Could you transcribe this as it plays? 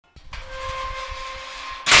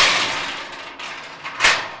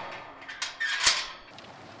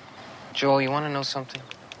Joel, you want to know something?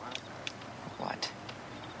 What?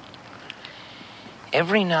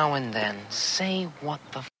 Every now and then, say what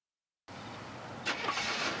the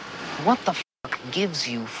gives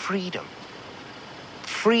you freedom.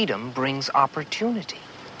 Freedom brings opportunity.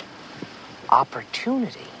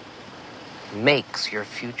 Opportunity makes your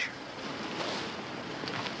future.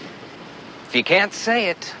 If you can't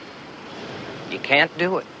say it, you can't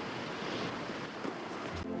do it.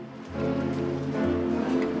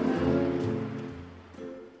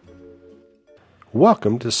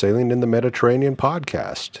 Welcome to Sailing in the Mediterranean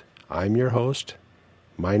podcast. I'm your host.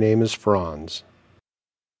 My name is Franz.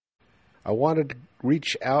 I wanted to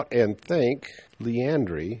reach out and thank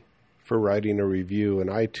Leandri for writing a review in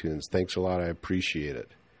iTunes. Thanks a lot. I appreciate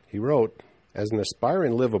it. He wrote, as an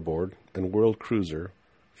aspiring liveaboard and world cruiser,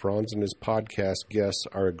 Franz and his podcast guests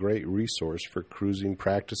are a great resource for cruising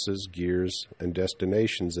practices, gears, and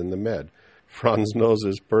destinations in the Med. Franz knows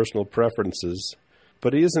his personal preferences,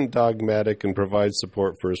 but he isn't dogmatic and provides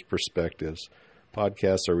support for his perspectives.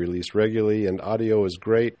 Podcasts are released regularly, and audio is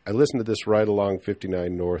great. I listen to this Ride Along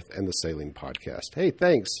 59 North and the Sailing Podcast. Hey,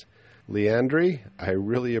 thanks, Leandri. I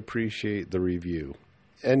really appreciate the review.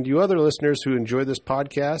 And you other listeners who enjoy this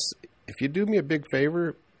podcast, if you do me a big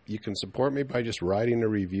favor, you can support me by just writing a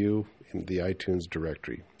review in the iTunes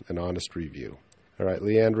directory, an honest review. All right,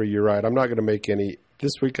 Leandri, you're right.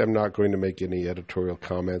 This week I'm not going to make any editorial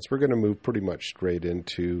comments. We're going to move pretty much straight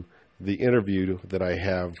into the interview that I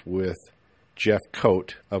have with Jeff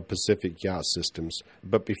Coate of Pacific Yacht Systems.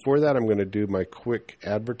 But before that, I'm going to do my quick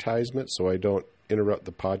advertisement so I don't interrupt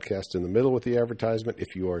the podcast in the middle with the advertisement.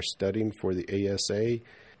 If you are studying for the ASA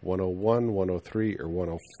 101, 103, or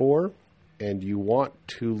 104, and you want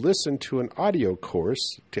to listen to an audio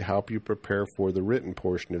course to help you prepare for the written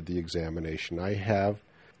portion of the examination, I have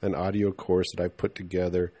an audio course that I've put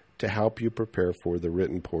together to help you prepare for the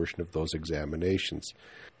written portion of those examinations.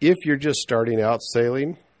 If you're just starting out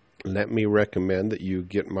sailing, let me recommend that you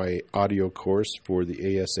get my audio course for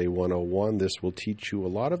the ASA 101. This will teach you a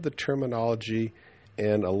lot of the terminology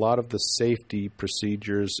and a lot of the safety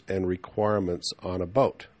procedures and requirements on a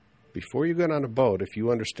boat. Before you get on a boat, if you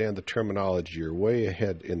understand the terminology, you're way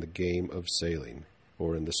ahead in the game of sailing,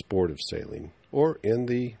 or in the sport of sailing, or in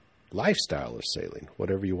the lifestyle of sailing,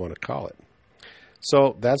 whatever you want to call it.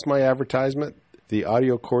 So that's my advertisement. The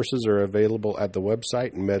audio courses are available at the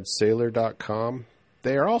website, medsailor.com.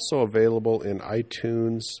 They are also available in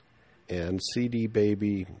iTunes and CD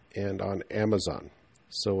Baby and on Amazon.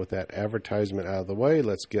 So with that advertisement out of the way,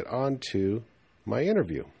 let's get on to my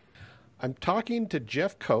interview. I'm talking to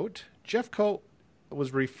Jeff Coate. Jeff Coate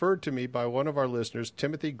was referred to me by one of our listeners,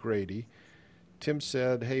 Timothy Grady. Tim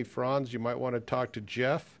said, hey, Franz, you might want to talk to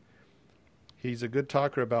Jeff. He's a good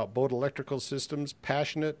talker about boat electrical systems,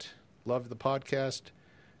 passionate, loved the podcast,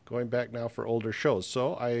 going back now for older shows.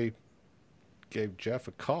 So I gave Jeff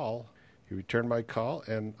a call. He returned my call,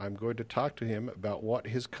 and I'm going to talk to him about what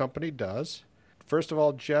his company does. First of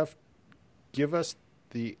all, Jeff, give us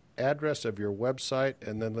the address of your website,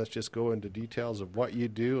 and then let's just go into details of what you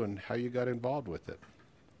do and how you got involved with it.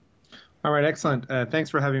 All right, excellent.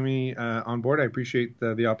 Thanks for having me on board. I appreciate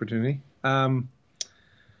the opportunity.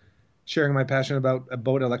 Sharing my passion about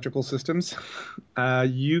boat electrical systems.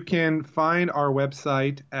 You can find our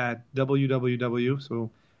website at www,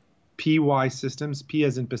 so PY Systems, P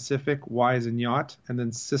as in Pacific, Y as in yacht, and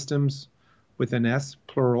then systems with an S,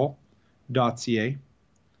 plural, .ca.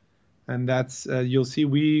 And that's, you'll see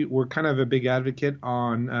we're kind of a big advocate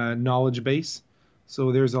on knowledge base.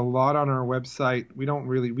 So there's a lot on our website. We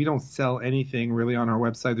don't sell anything really on our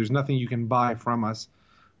website. There's nothing you can buy from us.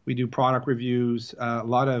 We do product reviews, a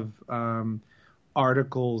lot of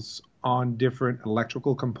articles on different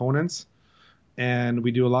electrical components, and we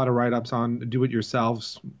do a lot of write-ups on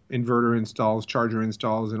do-it-yourselves, inverter installs, charger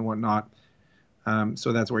installs, and whatnot.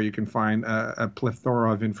 So that's where you can find a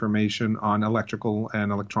plethora of information on electrical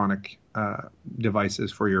and electronic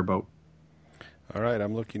devices for your boat. All right,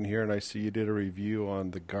 I'm looking here, and I see you did a review on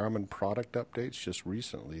the Garmin product updates just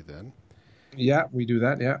recently then. Yeah, we do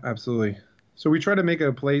that. Yeah, absolutely. So we try to make it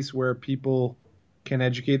a place where people can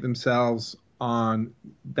educate themselves on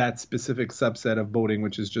that specific subset of boating,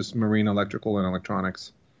 which is just marine electrical and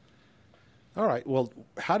electronics. All right. Well,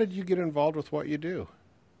 how did you get involved with what you do?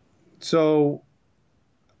 So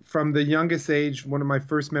from the youngest age, one of my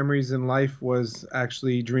first memories in life was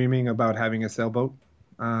actually dreaming about having a sailboat.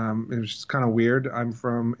 It was just kind of weird. I'm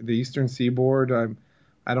from the Eastern Seaboard.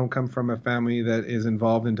 I don't come from a family that is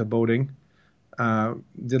involved into boating.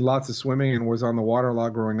 Did lots of swimming and was on the water a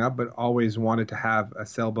lot growing up, but always wanted to have a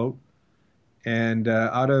sailboat. And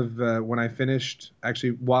when I finished,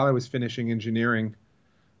 actually while I was finishing engineering,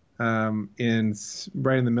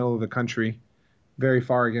 right in the middle of the country, very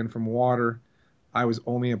far again from water. I was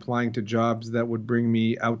only applying to jobs that would bring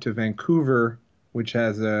me out to Vancouver, which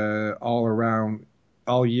has a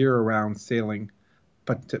all year around sailing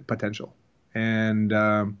potential. And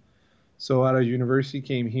so out of university,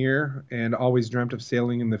 came here and always dreamt of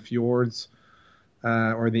sailing in the fjords,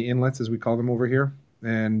 or the inlets as we call them over here,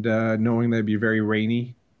 and knowing that it'd be very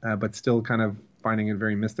rainy, but still kind of finding it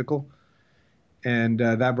very mystical. And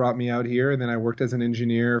that brought me out here. And then I worked as an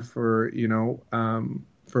engineer for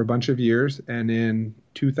a bunch of years. And in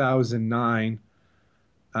 2009,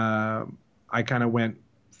 I kind of went,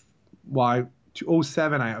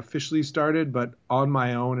 2007 I officially started, but on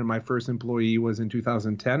my own, and my first employee was in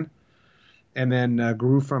 2010. And then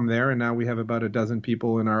grew from there. And now we have about a dozen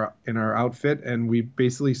people in our outfit. And we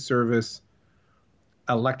basically service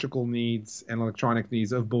electrical needs and electronic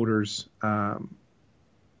needs of boaters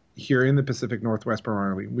here in the Pacific Northwest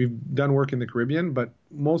primarily. We've done work in the Caribbean, but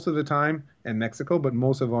most of the time, and Mexico, but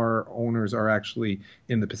most of our owners are actually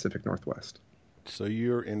in the Pacific Northwest. So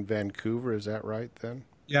you're in Vancouver, is that right then?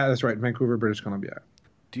 Yeah, that's right, Vancouver, British Columbia.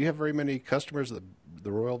 Do you have very many customers at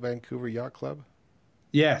the Royal Vancouver Yacht Club?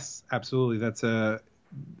 Yes, absolutely. That's a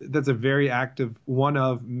very active, one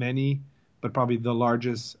of many, but probably the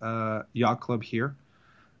largest yacht club here.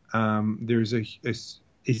 There's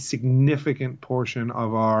a significant portion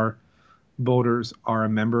of our boaters are a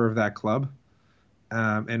member of that club,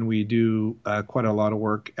 and we do quite a lot of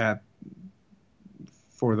work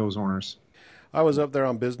for those owners. I was up there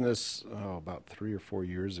on business about 3 or 4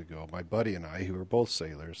 years ago. My buddy and I, who were both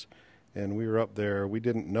sailors, and we were up there. We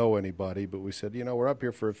didn't know anybody, but we said, we're up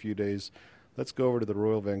here for a few days. Let's go over to the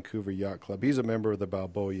Royal Vancouver Yacht Club. He's a member of the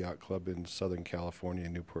Balboa Yacht Club in Southern California,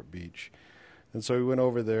 Newport Beach. And so we went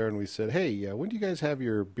over there and we said, hey, when do you guys have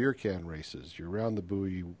your beer can races, your round the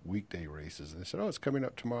buoy weekday races? And they said, it's coming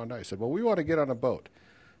up tomorrow night. I said, well, we want to get on a boat.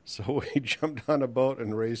 So we jumped on a boat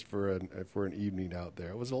and raced for an evening out there.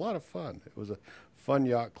 It was a lot of fun. It was a fun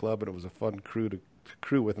yacht club, and it was a fun crew to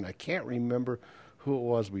crew with. And I can't remember who it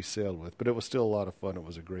was we sailed with, but it was still a lot of fun. It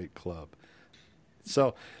was a great club.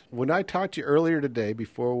 So when I talked to you earlier today,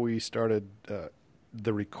 before we started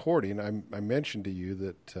the recording, I mentioned to you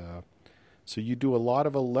that so you do a lot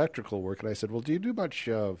of electrical work. And I said, well, do you do much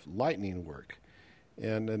lightning work?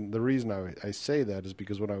 And the reason I say that is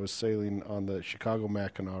because when I was sailing on the Chicago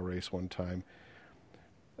Mackinac race one time,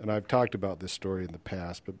 and I've talked about this story in the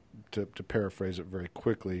past, but to paraphrase it very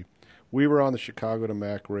quickly, we were on the Chicago to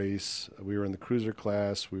Mac race. We were in the cruiser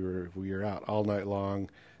class. We were out all night long.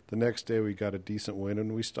 The next day we got a decent wind,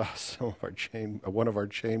 and we saw one of our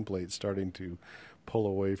chain plates starting to pull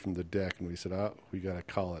away from the deck, and we said, we got to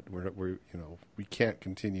call it. We can't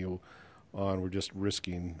continue on. We're just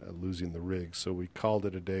risking losing the rig. So we called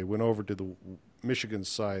it a day, went over to the Michigan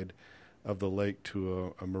side of the lake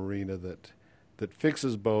to a marina that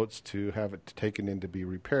fixes boats to have it taken in to be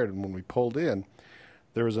repaired. And when we pulled in,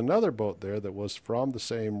 there was another boat there that was from the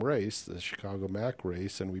same race, the Chicago Mac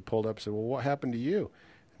race, and we pulled up and said, well, what happened to you?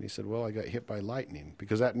 And he said, well, I got hit by lightning.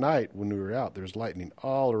 Because that night when we were out, there was lightning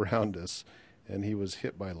all around us, and he was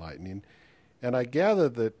hit by lightning. And I gather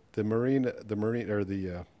that the marine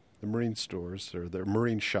stores or the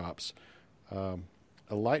marine shops, a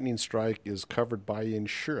lightning strike is covered by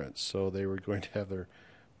insurance, so they were going to have their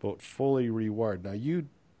boat fully rewired. Now, you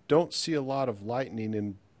don't see a lot of lightning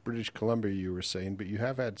in British Columbia, you were saying, but you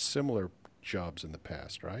have had similar jobs in the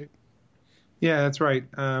past, right? Yeah, that's right.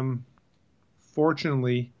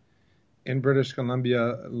 Fortunately, in British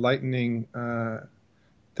Columbia, lightning,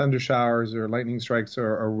 thunder showers or lightning strikes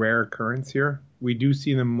are a rare occurrence here. We do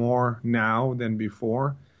see them more now than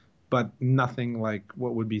before, but nothing like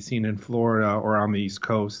what would be seen in Florida or on the East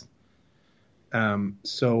Coast.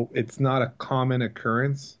 So it's not a common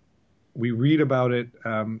occurrence. We read about it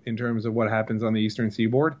in terms of what happens on the Eastern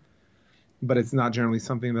Seaboard, but it's not generally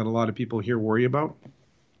something that a lot of people here worry about.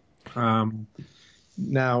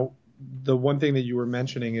 Now, the one thing that you were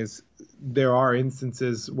mentioning is there are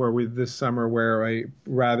instances where this summer where a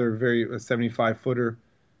 75-footer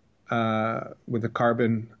with a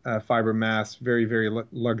carbon fiber mast, very, very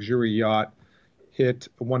luxury yacht, hit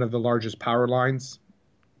one of the largest power lines,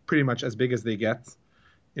 pretty much as big as they get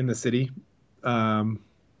in the city.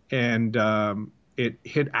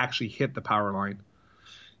 It actually hit the power line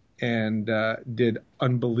and did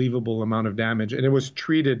unbelievable amount of damage. And it was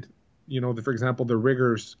treated, for example, the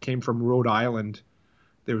riggers came from Rhode Island.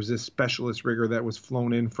 There was this specialist rigger that was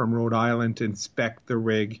flown in from Rhode Island to inspect the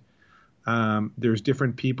rig. There's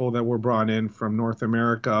different people that were brought in from North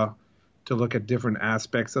America to look at different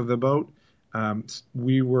aspects of the boat.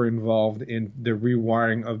 we were involved in the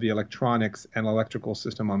rewiring of the electronics and electrical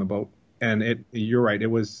system on the boat. And you're right,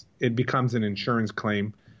 it becomes an insurance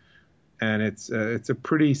claim, and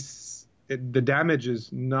the damage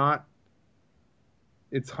is not.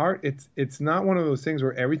 It's hard. It's not one of those things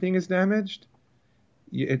where everything is damaged.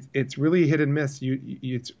 It's really hit and miss.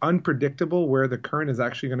 It's unpredictable where the current is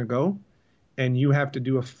actually going to go, and you have to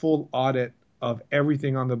do a full audit of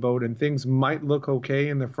everything on the boat. And things might look okay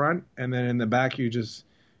in the front, and then in the back, it's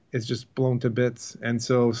just blown to bits. And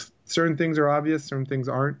so certain things are obvious, certain things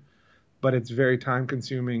aren't, but it's very time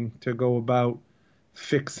consuming to go about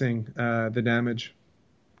fixing the damage.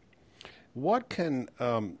 What can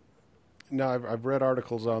now I've read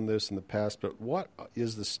articles on this in the past, but what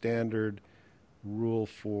is the standard rule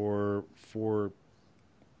for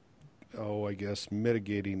I guess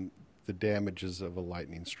mitigating the damages of a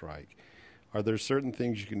lightning strike? Are there certain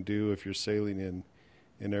things you can do if you're sailing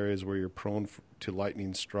in areas where you're prone to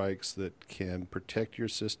lightning strikes that can protect your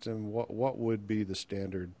system? What would be the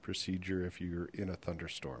standard procedure if you're in a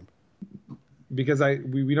thunderstorm? Because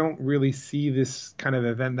we don't really see this kind of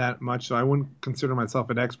event that much, so I wouldn't consider myself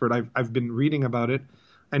an expert. I've been reading about it.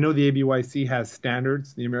 I know the ABYC has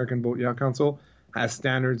standards. The American Boat Yacht Council has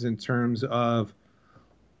standards in terms of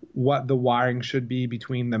what the wiring should be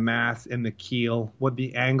between the mast and the keel, what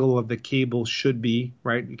the angle of the cable should be,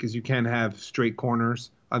 right? Because you can't have straight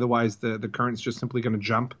corners. Otherwise, the current's just simply going to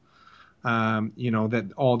jump.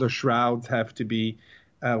 That all the shrouds have to be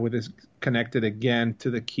with this connected again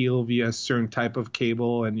to the keel via a certain type of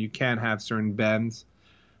cable, and you can't have certain bends.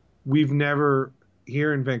 We've never,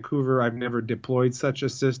 here in Vancouver, I've never deployed such a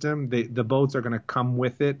system. The boats are going to come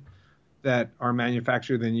with it that are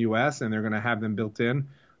manufactured in the U.S., and they're going to have them built in.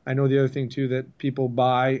 I know the other thing, too, that people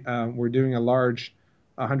buy, we're doing a large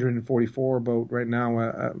 144 boat right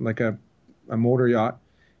now, like a motor yacht,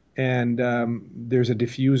 and there's a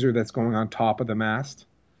diffuser that's going on top of the mast.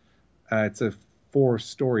 It's a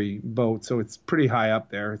 4-story boat, so it's pretty high up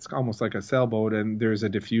there. It's almost like a sailboat, and there's a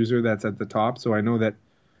diffuser that's at the top. So I know that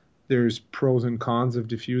there's pros and cons of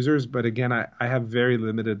diffusers, but again, I have very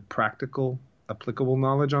limited practical, applicable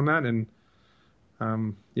knowledge on that, and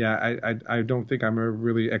I don't think I'm a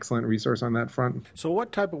really excellent resource on that front. So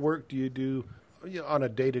what type of work do you do on a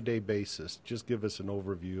day-to-day basis? Just give us an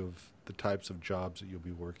overview of the types of jobs that you'll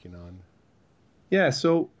be working on. Yeah,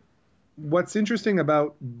 so what's interesting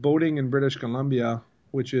about boating in British Columbia,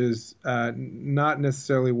 which is not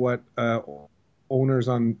necessarily what owners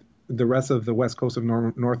on the rest of the west coast of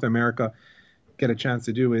North America get a chance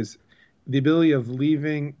to do, is the ability of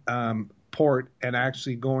leaving port and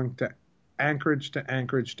actually going to anchorage to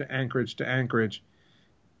anchorage to anchorage to anchorage,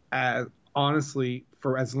 honestly,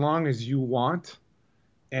 for as long as you want,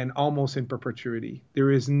 and almost in perpetuity. There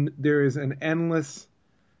is an endless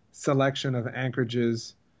selection of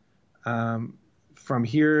anchorages from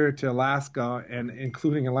here to Alaska, and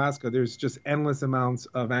including Alaska, there's just endless amounts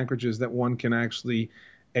of anchorages that one can actually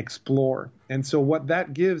explore. And so what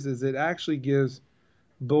that gives is it actually gives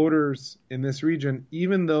boaters in this region,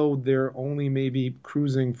 even though they're only maybe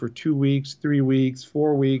cruising for 2 weeks, 3 weeks,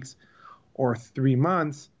 4 weeks, or 3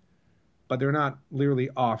 months, but they're not literally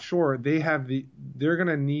offshore, they're going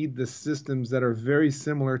to need the systems that are very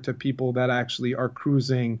similar to people that actually are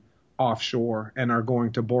cruising offshore and are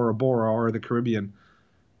going to Bora Bora or the Caribbean,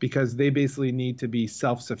 because they basically need to be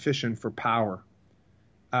self-sufficient for power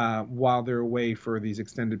while they're away for these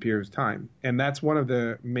extended periods of time. And that's one of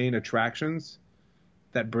the main attractions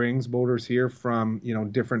that brings boaters here from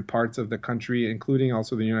different parts of the country, including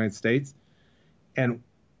also the United States, and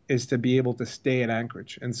is to be able to stay at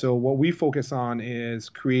anchorage. And so what we focus on is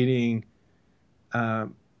creating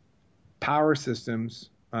power systems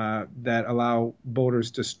that allow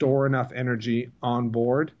boaters to store enough energy on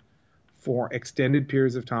board for extended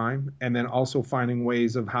periods of time, and then also finding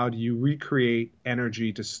ways of how do you recreate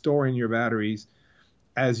energy to store in your batteries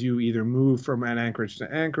as you either move from an anchorage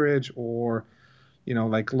to anchorage, or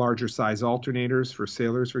like larger size alternators for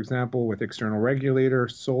sailors, for example, with external regulator,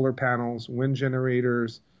 solar panels, wind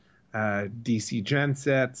generators, DC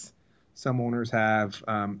gensets. Some owners have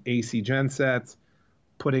AC gensets,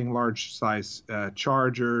 putting large size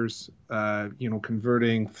chargers,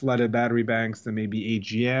 converting flooded battery banks to maybe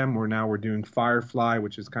AGM, or now we're doing Firefly,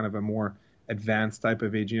 which is kind of a more advanced type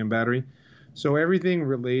of AGM battery. So everything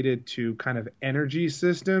related to kind of energy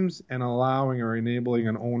systems and allowing or enabling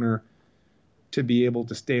an owner to be able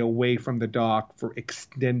to stay away from the dock for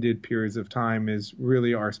extended periods of time is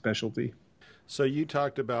really our specialty. So you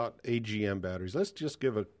talked about AGM batteries. Let's just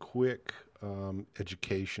give a quick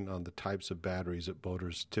education on the types of batteries that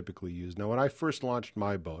boaters typically use. Now, when I first launched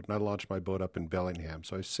my boat, and I launched my boat up in Bellingham,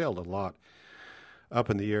 so I sailed a lot up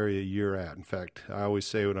in the area you're at. In fact, I always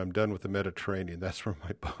say when I'm done with the Mediterranean, that's where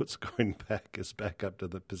my boat's going back, is back up to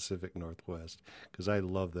the Pacific Northwest, because I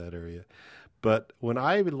love that area. But when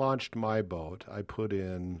I launched my boat, I put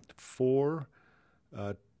in 4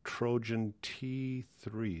 Trojan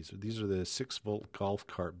T3s. These are the 6-volt golf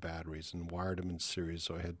cart batteries, and wired them in series.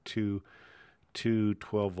 So I had two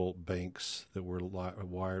 12-volt banks that were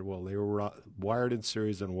wired. Well, they were wired in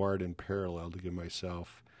series and wired in parallel to give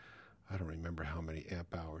myself, I don't remember how many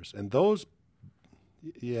amp hours. And those,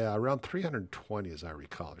 around 320 as I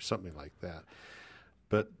recall, or something like that.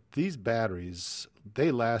 But these batteries,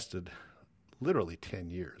 they lasted literally 10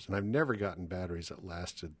 years. And I've never gotten batteries that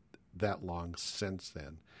lasted that long since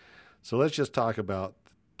then. So let's just talk about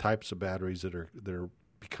types of batteries that are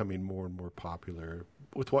becoming more and more popular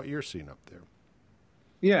with what you're seeing up there.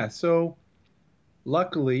 Yeah, so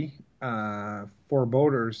luckily for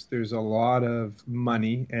boaters, there's a lot of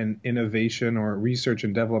money and innovation or research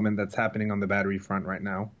and development that's happening on the battery front right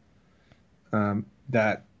now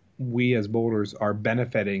that we as boaters are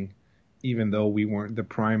benefiting, even though we weren't the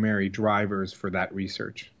primary drivers for that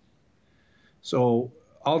research. So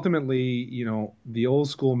ultimately, the old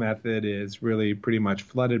school method is really pretty much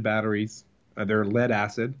flooded batteries. They're lead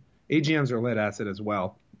acid. AGMs are lead acid as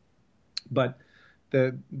well. But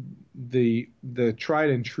the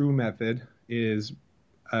tried and true method is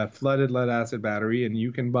a flooded lead acid battery, and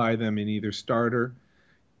you can buy them in either starter,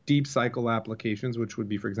 deep cycle applications, which would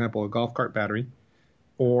be, for example, a golf cart battery,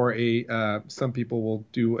 or some people will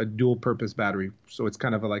do a dual purpose battery. So it's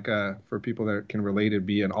kind of for people that can relate, it'd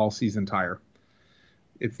be an all season tire.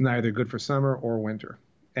 It's neither good for summer or winter.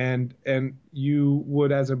 And you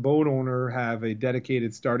would, as a boat owner, have a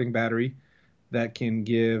dedicated starting battery that can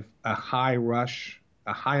give a high rush,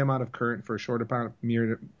 a high amount of current for a short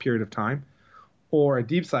period of time. Or a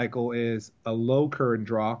deep cycle is a low current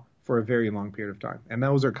draw for a very long period of time. And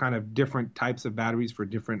those are kind of different types of batteries for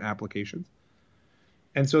different applications.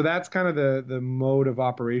 And so that's kind of the mode of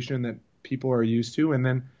operation that people are used to. And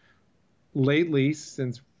then lately,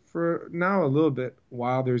 since for now a little bit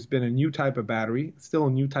while, there's been a new type of battery, still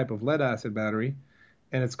a new type of lead acid battery,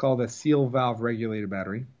 and it's called a seal valve regulated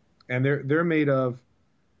battery. And they're made of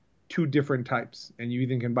 2 different types, and you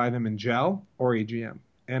either can buy them in gel or AGM.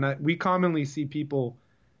 And we commonly see people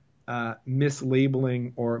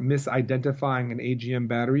mislabeling or misidentifying an AGM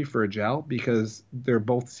battery for a gel because they're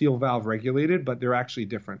both seal valve regulated, but they're actually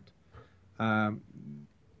different. The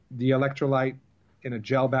electrolyte in a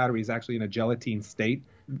gel battery is actually in a gelatine state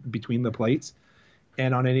between the plates,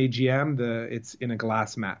 and on an AGM, it's in a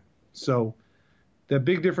glass mat. So the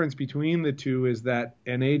big difference between the two is that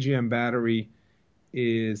an AGM battery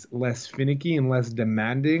is less finicky and less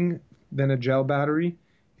demanding than a gel battery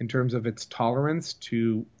in terms of its tolerance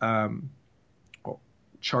to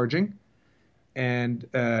charging, and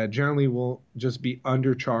generally will just be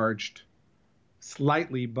undercharged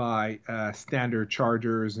slightly by standard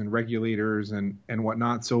chargers and regulators and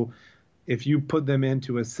whatnot. So if you put them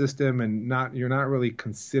into a system and you're not really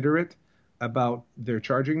considerate about their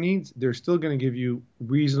charging needs, they're still going to give you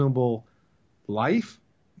reasonable life.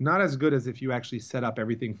 Not as good as if you actually set up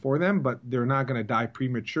everything for them, but they're not going to die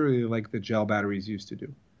prematurely like the gel batteries used to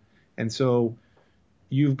do. And so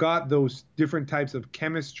you've got those different types of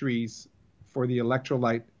chemistries for the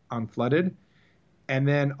electrolyte unflooded. And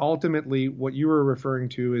then ultimately what you were referring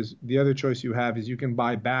to is the other choice you have is you can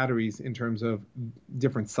buy batteries in terms of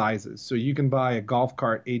different sizes. So you can buy a golf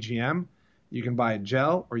cart AGM, you can buy it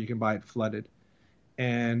gel, or you can buy it flooded.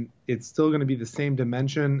 And it's still going to be the same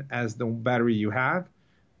dimension as the battery you have.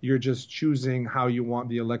 You're just choosing how you want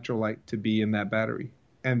the electrolyte to be in that battery.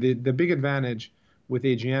 And the big advantage with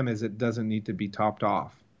AGM is it doesn't need to be topped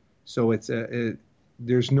off. So it's a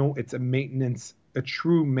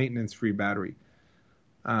true maintenance-free battery.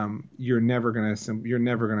 You're never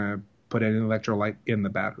gonna put an electrolyte in the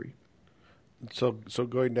battery. So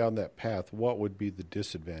going down that path, what would be the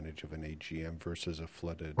disadvantage of an AGM versus a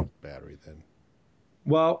flooded battery then?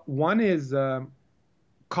 Well, one is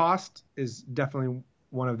cost is definitely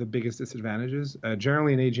one of the biggest disadvantages.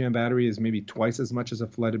 Generally, an AGM battery is maybe twice as much as a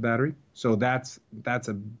flooded battery, so that's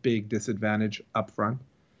a big disadvantage up front.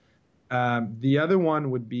 The other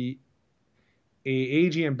one would be a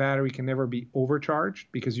AGM battery can never be overcharged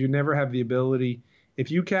because you never have the ability. If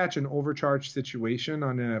you catch an overcharged situation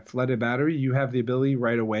on a flooded battery, you have the ability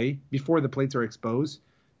right away before the plates are exposed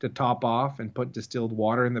to top off and put distilled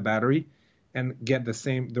water in the battery and get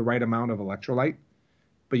the right amount of electrolyte.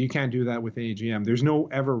 But you can't do that with an AGM. There's no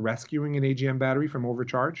ever rescuing an AGM battery from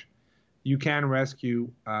overcharge you can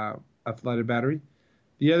rescue a flooded battery.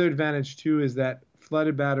 The other advantage too is that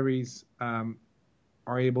flooded batteries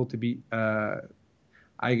are able to be,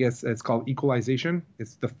 I guess it's called equalization.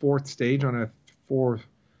 It's the fourth stage on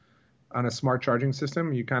a smart charging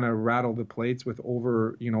system. You kind of rattle the plates with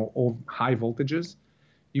over high voltages.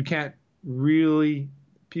 You can't really.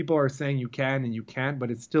 People are saying you can and you can't, but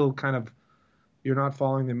it's still kind of, you're not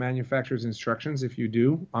following the manufacturer's instructions if you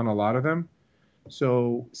do on a lot of them.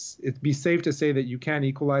 So it'd be safe to say that you can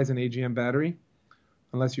equalize an AGM battery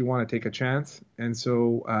unless you want to take a chance. And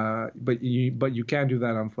so, but you can do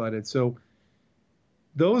that on flooded. So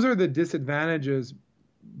those are the disadvantages.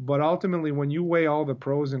 But ultimately, when you weigh all the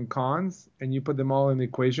pros and cons and you put them all in the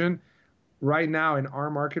equation, right now in our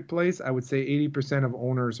marketplace, I would say 80% of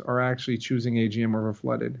owners are actually choosing AGM over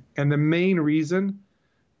flooded. And the main reason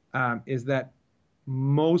is that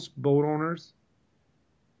most boat owners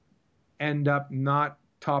end up not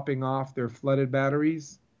topping off their flooded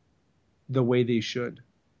batteries the way they should.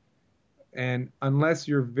 And unless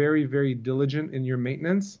you're very, very diligent in your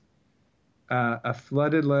maintenance, a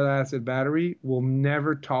flooded lead acid battery will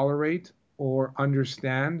never tolerate or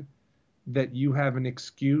understand that you have an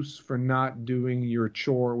excuse for not doing your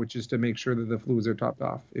chore, which is to make sure that the fluids are topped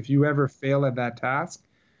off. If you ever fail at that task,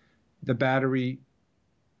 the battery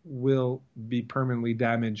will be permanently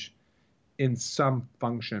damaged in some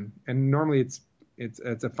function. And normally it's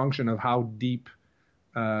a function of how deep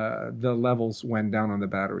the levels went down on the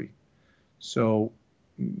battery. So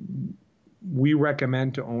we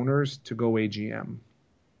recommend to owners to go AGM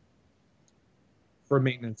for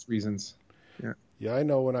maintenance reasons. Yeah. Yeah, I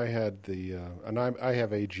know when I had and I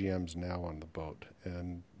have AGMs now on the boat,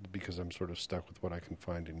 and because I'm sort of stuck with what I can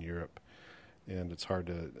find in Europe, and it's hard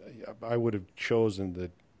to. I would have chosen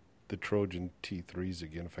the Trojan T3s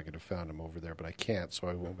again if I could have found them over there, but I can't, so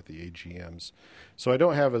I went with the AGMs. So I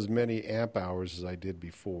don't have as many amp hours as I did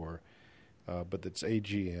before, but it's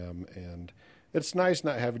AGM, and it's nice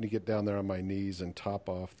not having to get down there on my knees and top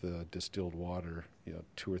off the distilled water,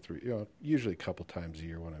 2 or 3, usually a couple times a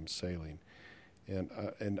year when I'm sailing.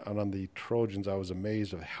 And on the Trojans, I was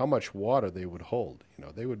amazed at how much water they would hold.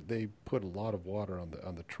 They put a lot of water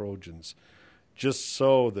on the Trojans, just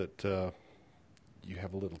so that you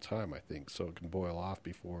have a little time, I think, so it can boil off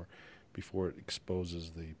before it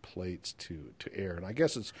exposes the plates to air. And I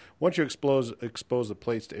guess it's once you expose the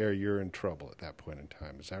plates to air, you're in trouble at that point in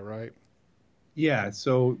time. Is that right? Yeah.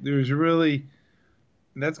 So that's going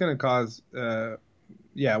to cause.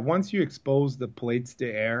 Once you expose the plates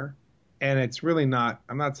to air. And it's really not,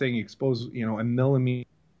 I'm not saying you expose, a millimeter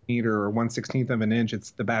or 1/16 of an inch,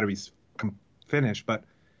 it's the battery's finished. But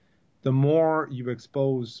the more you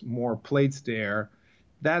expose more plates to air,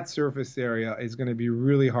 that surface area is going to be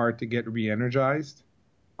really hard to get re-energized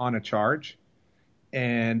on a charge.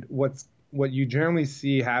 And what you generally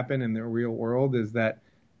see happen in the real world is that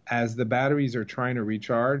as the batteries are trying to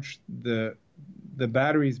recharge, the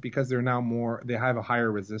batteries, because they have a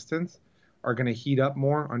higher resistance, are going to heat up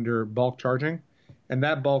more under bulk charging, and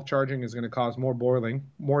that bulk charging is going to cause more boiling,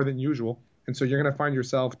 more than usual, and so you're going to find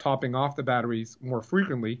yourself topping off the batteries more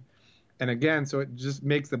frequently, and again, so it just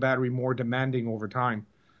makes the battery more demanding over time,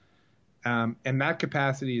 and that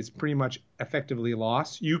capacity is pretty much effectively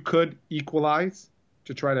lost. You could equalize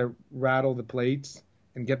to try to rattle the plates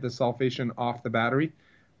and get the sulfation off the battery,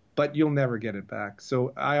 but you'll never get it back.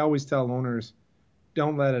 So I always tell owners,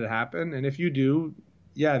 don't let it happen, and if you do,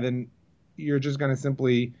 then you're just going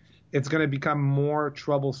to it's going to become more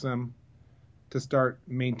troublesome to start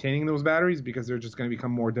maintaining those batteries because they're just going to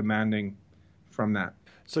become more demanding from that.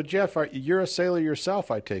 So, Jeff, you're a sailor yourself,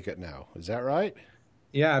 I take it now. Is that right?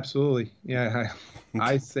 Yeah, absolutely. Yeah,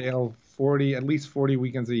 I sail at least 40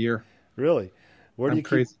 weekends a year. Really? Where do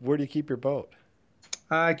you keep your boat?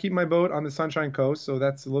 I keep my boat on the Sunshine Coast, so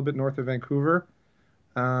that's a little bit north of Vancouver.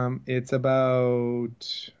 It's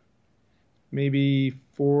about maybe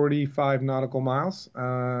 45 nautical miles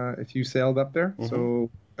if you sailed up there. Mm-hmm. So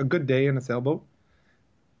a good day in a sailboat.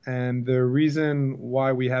 And the reason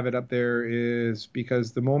why we have it up there is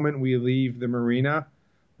because the moment we leave the marina,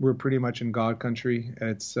 we're pretty much in God country.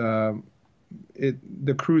 It's the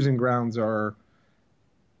cruising grounds are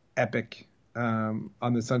epic.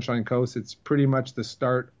 On the Sunshine Coast, it's pretty much the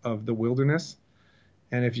start of the wilderness.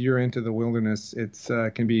 And if you're into the wilderness, it's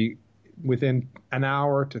can be within an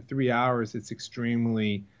hour to 3 hours. It's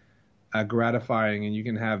extremely gratifying, and you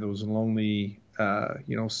can have those lonely,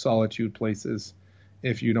 solitude places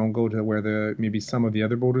if you don't go to where maybe some of the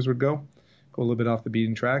other boaters would go. Go a little bit off the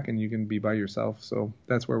beaten track, and you can be by yourself. So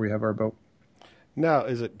that's where we have our boat. Now,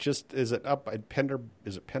 is it up at Pender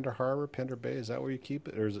Harbor, Pender Bay? Is that where you keep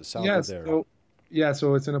it, or is it south of there? So Yeah,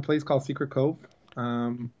 so it's in a place called Secret Cove,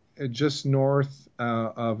 just north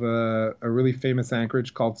of a really famous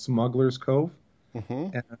anchorage called Smuggler's Cove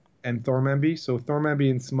Mm-hmm. and Thormanby. So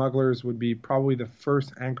Thormanby and Smugglers would be probably the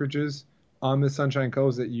first anchorages on the Sunshine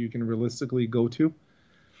Coast that you can realistically go to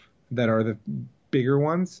that are the bigger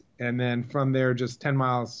ones. And then from there, just 10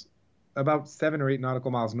 miles, about 7 or 8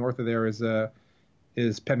 nautical miles north of there is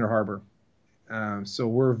Pender Harbor. So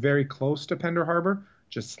we're very close to Pender Harbor,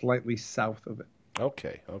 just slightly south of it.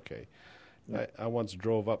 Okay, okay. Yeah. I once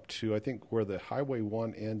drove up to, I think where the Highway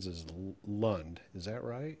 1 ends is Lund. Is that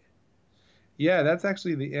right? Yeah, that's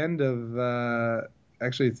actually the end of.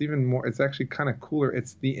 Actually, it's even more. It's actually kind of cooler.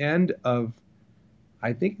 It's the end of.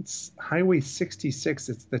 I think it's Highway 66.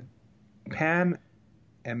 It's the Pan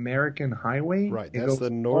American Highway. Right, It that's goes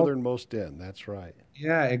the northernmost end. That's right.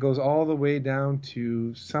 yeah, it goes all the way down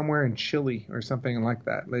to somewhere in Chile or something like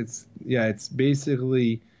that. It's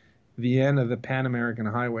basically the end of the Pan American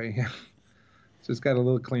Highway. So it's got a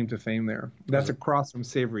little claim to fame there. That's across from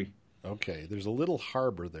Savory. Okay, there's a little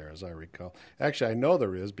harbor there, as I recall. Actually, I know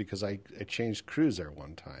there is because I changed crews there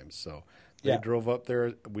one time. So they drove up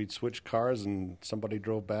there, we'd switch cars, and somebody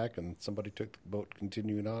drove back, and somebody took the boat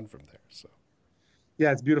continuing on from there. So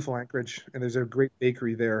Yeah, it's beautiful Anchorage, and there's a great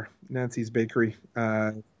bakery there, Nancy's Bakery,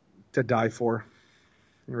 to die for,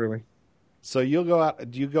 really. so you'll go out.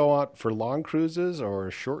 Do you go out for long cruises or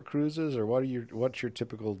short cruises, or what's your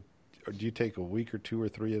typical? Or do you take a week or 2 or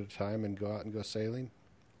 3 at a time and go out and go sailing?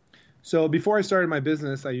 So before I started my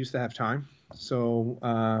business, I used to have time. So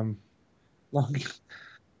long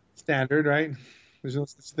standard, right? There's no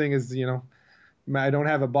such thing as, I don't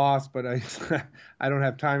have a boss, but I I don't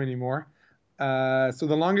have time anymore. So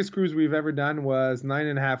the longest cruise we've ever done was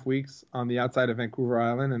 9.5 weeks on the outside of Vancouver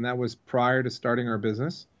Island, and that was prior to starting our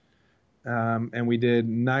business. And we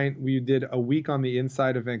did a week on the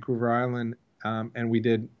inside of Vancouver Island, and we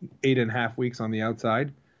did 8.5 weeks on the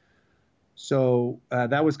outside. So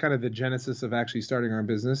that was kind of the genesis of actually starting our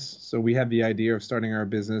business. So we had the idea of starting our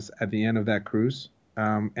business at the end of that cruise,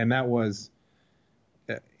 and that was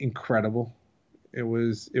incredible. It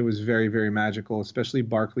was very, very magical, especially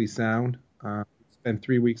Barkley Sound. Spent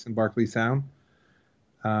 3 weeks in Barkley Sound,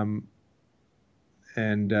 and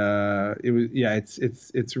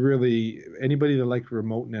it's really anybody that likes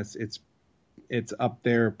remoteness. It's up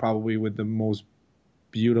there probably with the most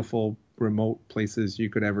beautiful remote places you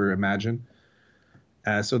could ever imagine.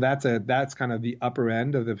 So that's kind of the upper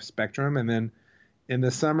end of the spectrum. And then in the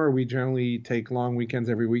summer, we generally take long weekends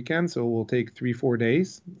every weekend. So we'll take 3-4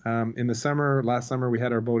 days. In the summer, last summer, we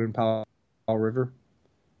had our boat in Powell River,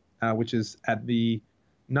 which is at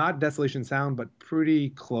not Desolation Sound, but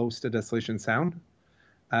pretty close to Desolation Sound.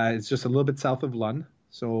 It's just a little bit south of Lund.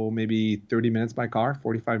 So maybe 30 minutes by car,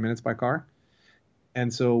 45 minutes by car.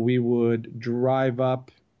 And so we would drive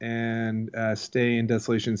up and stay in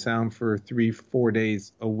Desolation Sound for 3-4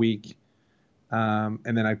 days a week. And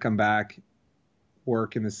then I'd come back,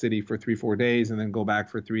 work in the city for 3-4 days, and then go back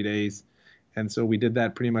for 3 days. And so we did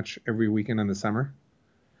that pretty much every weekend in the summer.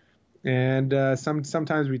 And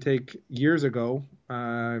sometimes years ago,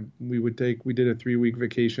 we did a 3-week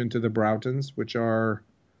vacation to the Broughtons, which are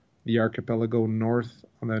the archipelago on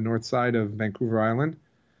the north side of Vancouver Island.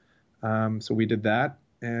 So we did that.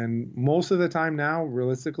 And most of the time now,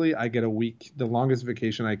 realistically, I get a week. The longest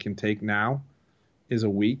vacation I can take now is a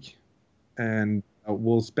week. And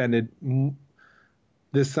we'll spend it.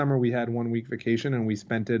 This summer we had 1 week vacation and we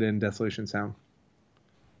spent it in Desolation Sound.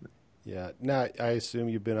 Yeah. Now, I assume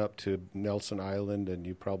you've been up to Nelson Island and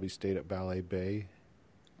you probably stayed at Ballet Bay.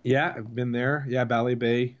 Yeah, I've been there. Yeah, Ballet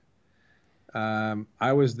Bay.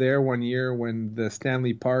 I was there one year when the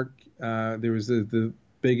Stanley Park, there was the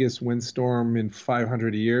biggest windstorm in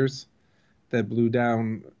 500 years that blew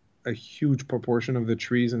down a huge proportion of the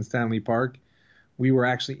trees in Stanley Park. We were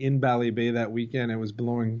actually in Ballet Bay that weekend. It was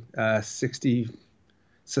blowing 60,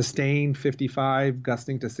 sustained 55,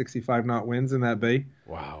 gusting to 65 knot winds in that bay.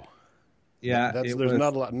 Wow. Yeah, there's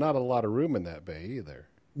not a lot of room in that bay either.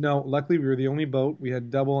 No, luckily we were the only boat. We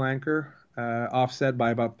had double anchor, offset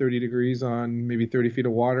by about 30 degrees on maybe 30 feet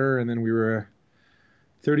of water, and then we were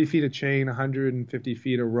 30 feet of chain, 150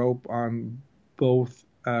 feet of rope on both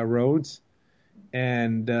roads,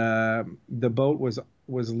 and the boat was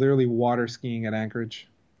literally water skiing at Anchorage.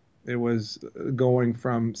 It was going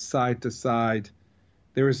from side to side.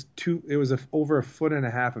 It was over 1.5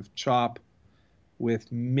 feet of chop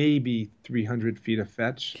with maybe 300 feet of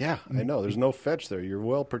fetch. Yeah, I know. There's no fetch there. You're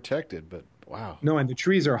well protected, but wow. No, and the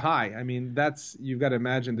trees are high. I mean, you've got to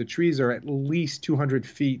imagine the trees are at least 200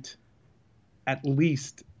 feet at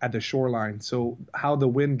least at the shoreline. So how the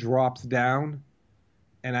wind drops down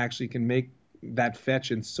and actually can make that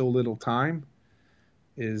fetch in so little time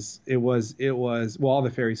it was well, all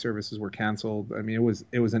the ferry services were canceled. I mean,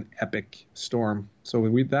 it was an epic storm. So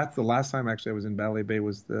that's the last time actually I was in Ballay Bay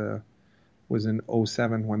was in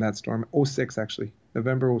 '07 when that storm, '06 actually,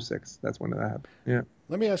 November '06. That's when that happened. Yeah.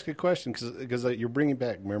 Let me ask you a question because you're bringing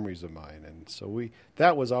back memories of mine, and so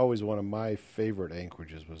that was always one of my favorite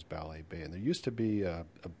anchorages was Ballay Bay, and there used to be a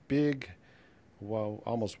big, well,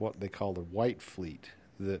 almost what they call the White Fleet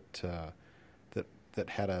that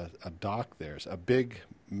had a dock there, a big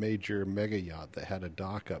major mega yacht that had a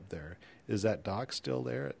dock up there. Is that dock still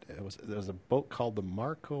there? There was a boat called the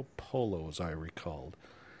Marco Polo, as I recalled.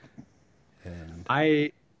 And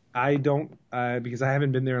I don't because I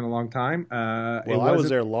haven't been there in a long time. I was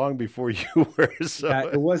there long before you were. So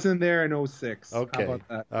it wasn't there in '06. Okay, how about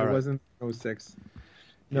that? All it right. wasn't '06.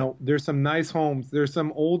 No, there's some nice homes. There's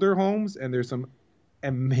some older homes and there's some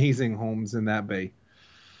amazing homes in that bay.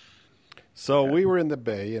 So we were in the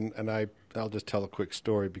bay, and I'll just tell a quick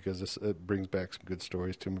story because it brings back some good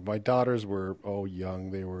stories to me. My daughters were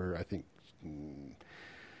young. They were, I think,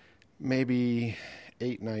 maybe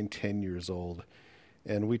 8, 9, 10 years old.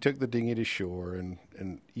 And we took the dinghy to shore,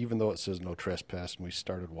 and even though it says no trespassing, we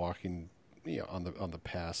started walking, on the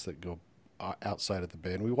paths that go outside of the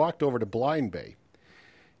bay, and we walked over to Blind Bay.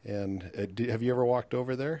 And have you ever walked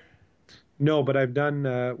over there? No, but I've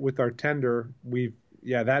done with our tender.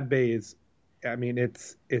 That bay is, I mean,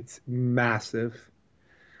 it's massive.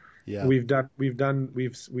 Yeah, we've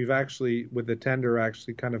actually with the tender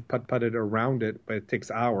actually kind of putted around it, but it takes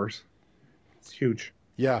hours. It's huge.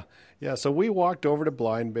 Yeah. So we walked over to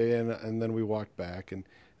Blind Bay, and then we walked back. And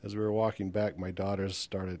as we were walking back, my daughters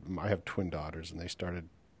started. I have twin daughters, and they started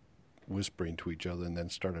whispering to each other, and then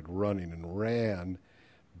started running and ran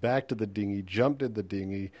back to the dinghy, jumped in the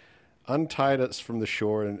dinghy, untied us from the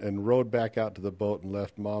shore, and rowed back out to the boat and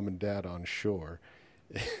left Mom and Dad on shore.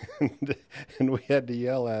 And we had to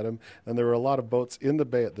yell at them, and there were a lot of boats in the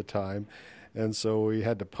bay at the time, and so we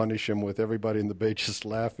had to punish them with everybody in the bay just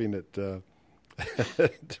laughing at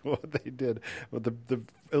what they did. But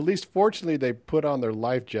at least fortunately they put on their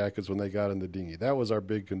life jackets when they got in the dinghy. That was our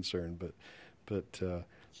big concern. But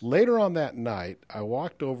later on that night, I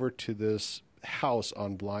walked over to this house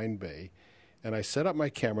on Blind Bay, and I set up my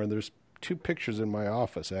camera, and there's 2 pictures in my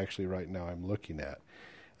office actually right now I'm looking at.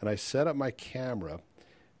 And I set up my camera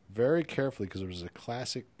very carefully because it was a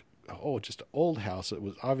classic, just an old house. It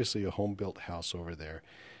was obviously a home-built house over there.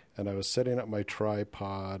 And I was setting up my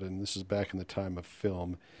tripod, and this is back in the time of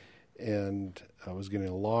film, and I was getting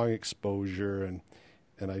a long exposure, and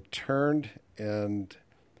I turned, and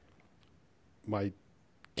my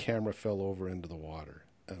camera fell over into the water.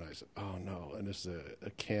 And I said, oh, no. And this is a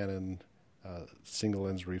Canon single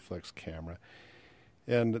lens reflex camera.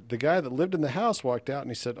 And the guy that lived in the house walked out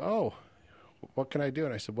and he said, oh, what can I do?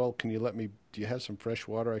 And I said, well, do you have some fresh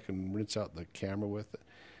water I can rinse out the camera with?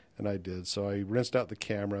 And I did. So I rinsed out the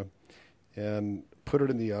camera and put it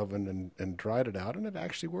in the oven and dried it out, and it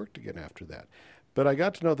actually worked again after that. But I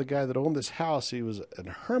got to know the guy that owned this house. He was a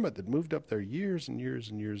hermit that moved up there years and years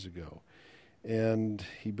and years ago. And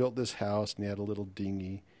he built this house, and he had a little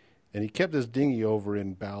dinghy. And he kept his dinghy over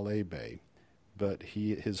in Ballay Bay, but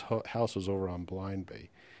his house was over on Blind Bay.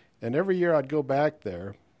 And every year I'd go back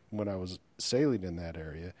there when I was sailing in that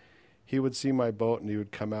area. He would see my boat, and he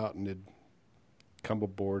would come out, and he'd come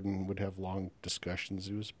aboard and would have long discussions.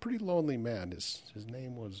 He was a pretty lonely man. His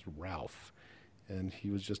name was Ralph, and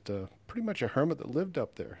he was just pretty much a hermit that lived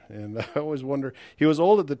up there. And I always wonder, he was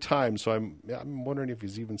old at the time, so I'm wondering if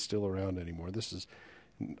he's even still around anymore.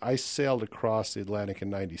 I sailed across the Atlantic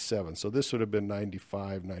in '97, so this would have been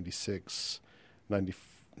 95, 96,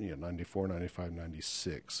 94, 95,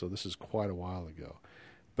 96. So this is quite a while ago.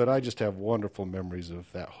 But I just have wonderful memories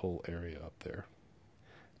of that whole area up there.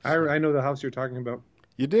 So, I know the house you're talking about.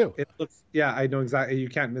 You do? It looks, yeah, I know exactly. You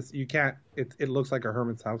can't. It looks like a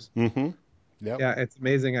hermit's house. Mm-hmm. Yep. Yeah, it's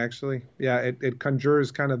amazing actually. Yeah, it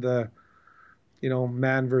conjures kind of the,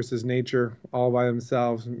 man versus nature all by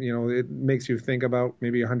themselves. It makes you think about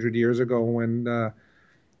maybe 100 years ago when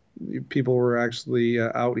people were actually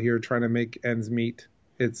out here trying to make ends meet.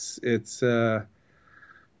 It's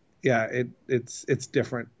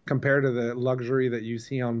different compared to the luxury that you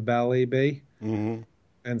see on Ballay Bay. Mm-hmm.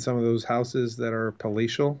 And some of those houses that are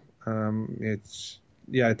palatial. It's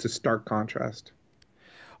a stark contrast.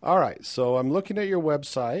 All right, so I'm looking at your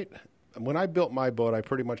website. When I built my boat, I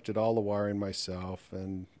pretty much did all the wiring myself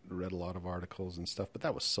and read a lot of articles and stuff, but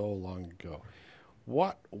that was so long ago.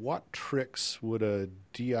 What tricks would a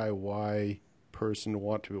DIY person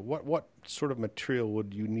want to? What sort of material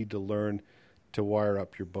would you need to learn to wire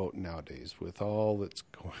up your boat nowadays with all that's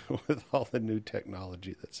with all the new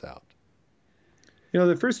technology that's out?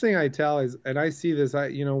 The first thing I tell is, and I see this,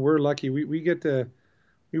 we're lucky.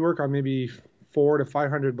 We work on maybe 400 to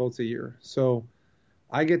 500 boats a year. So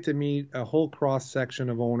I get to meet a whole cross section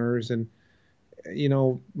of owners, and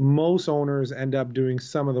most owners end up doing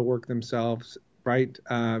some of the work themselves, right?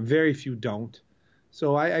 Very few don't.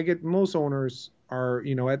 So I get most owners are,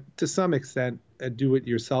 to some extent, a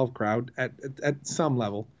do-it-yourself crowd at some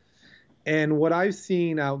level. And what I've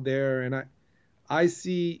seen out there, and I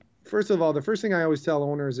see, first of all, the first thing I always tell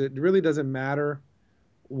owners, it really doesn't matter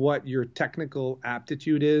what your technical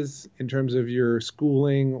aptitude is in terms of your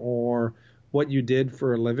schooling or what you did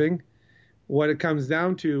for a living. What it comes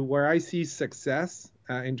down to, where I see success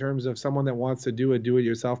in terms of someone that wants to do a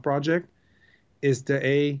do-it-yourself project, is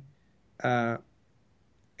to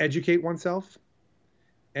educate oneself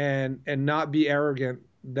and not be arrogant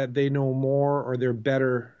that they know more or they're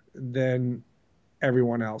better than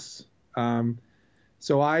everyone else.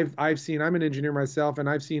 So I've seen, I'm an engineer myself, and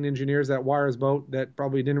I've seen engineers that wires boat that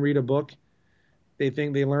probably didn't read a book. They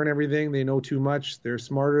think they learn everything, they know too much, they're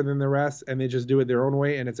smarter than the rest, and they just do it their own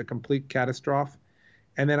way, and it's a complete catastrophe.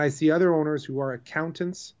 And then I see other owners who are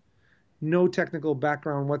accountants, no technical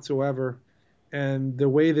background whatsoever, and the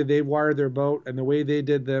way that they wired their boat and the way they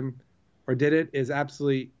did it is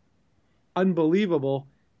absolutely unbelievable.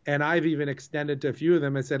 And I've even extended to a few of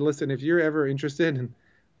them and said, listen, if you're ever interested in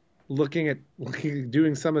looking at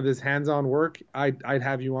doing some of this hands-on work, I'd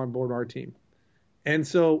have you on board our team. And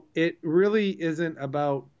so it really isn't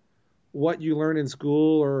about what you learn in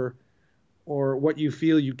school or what you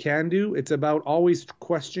feel you can do. It's about always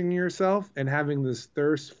questioning yourself and having this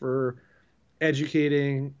thirst for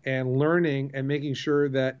educating and learning and making sure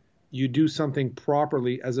that you do something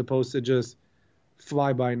properly as opposed to just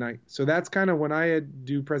fly by night. So that's kind of when I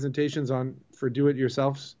do presentations for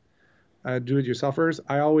do-it-yourselfers,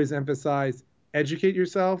 I always emphasize educate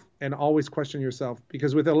yourself and always question yourself,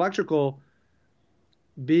 because with electrical,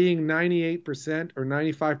 being 98% or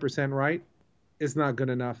 95% right is not good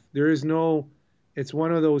enough. It's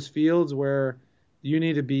one of those fields where you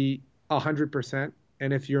need to be 100%.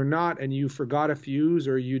 And if you're not, and you forgot a fuse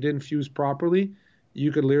or you didn't fuse properly,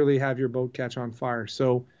 you could literally have your boat catch on fire.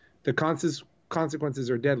 So the consequences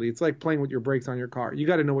are deadly. It's like playing with your brakes on your car. You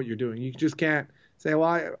got to know what you're doing. You just can't say,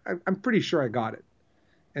 well, I'm pretty sure I got it.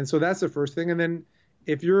 And so that's the first thing. And then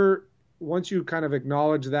once you kind of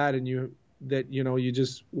acknowledge that and you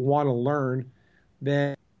just want to learn,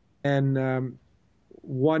 then one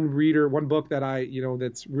book that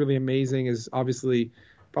that's really amazing is obviously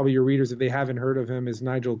probably your readers, if they haven't heard of him, is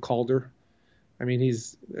Nigel Calder. I mean,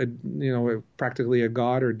 he's practically a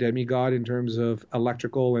god or demigod in terms of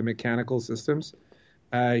electrical and mechanical systems.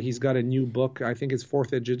 He's got a new book. I think his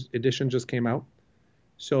 4th edition just came out.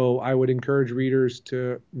 So I would encourage readers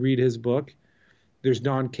to read his book. There's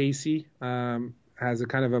Don Casey, has a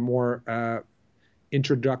kind of a more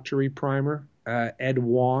introductory primer. Ed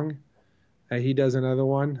Wong, he does another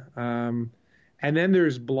one. And then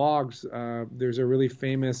there's blogs. There's a really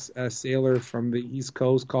famous sailor from the East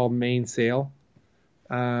Coast called Mainsail.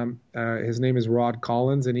 His name is Rod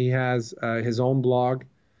Collins, and he has his own blog.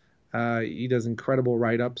 He does incredible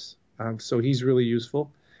write-ups, so he's really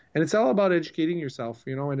useful. And it's all about educating yourself,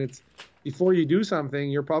 and it's before you do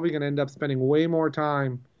something, you're probably going to end up spending way more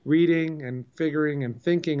time reading and figuring and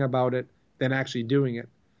thinking about it than actually doing it.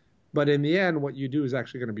 But in the end, what you do is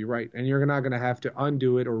actually going to be right, and you're not going to have to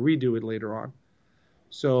undo it or redo it later on.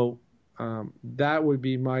 So that would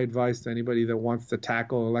be my advice to anybody that wants to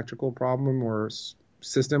tackle electrical problem or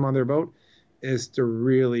system on their boat, is to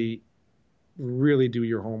really, really do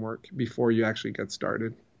your homework before you actually get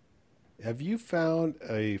started. Have you found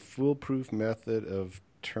a foolproof method of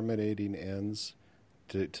terminating ends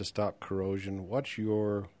to stop corrosion? What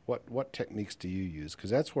techniques do you use?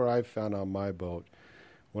 Because that's where I've found on my boat,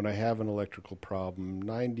 when I have an electrical problem,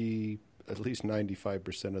 at least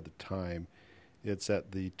 95% of the time, it's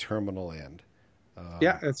at the terminal end.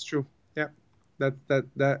 Yeah, that's true. Yeah,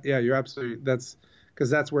 yeah, you're absolutely. That's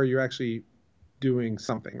because that's where you're actually doing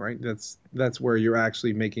something, right? That's where you're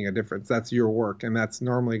actually making a difference. That's your work, and that's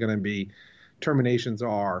normally going to be terminations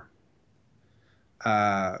are.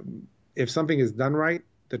 If something is done right,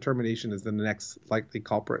 the termination is the next likely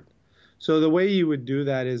culprit. So the way you would do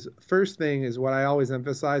that is, first thing is what I always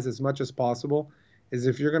emphasize as much as possible is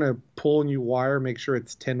if you're going to pull new wire, make sure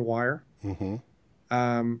it's tin wire. Mm-hmm.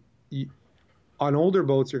 On older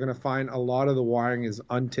boats, you're going to find a lot of the wiring is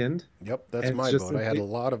untinned. Yep, that's my boat. I had a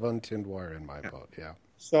lot of untinned wire in my boat, yeah.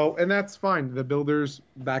 So, and that's fine. The builders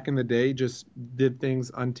back in the day just did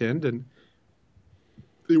things untinned, and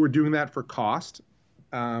they were doing that for cost,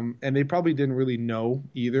 and they probably didn't really know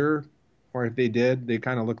either, or if they did, they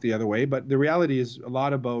kind of looked the other way. But the reality is a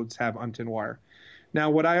lot of boats have untin wire. Now,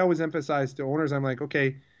 what I always emphasize to owners, I'm like,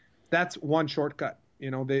 okay, that's one shortcut.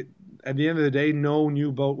 At the end of the day, no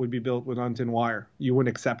new boat would be built with untin wire. You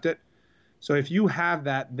wouldn't accept it. So if you have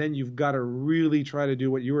that, then you've got to really try to do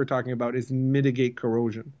what you were talking about, is mitigate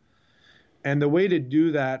corrosion. And the way to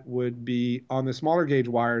do that would be on the smaller gauge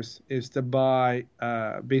wires is to buy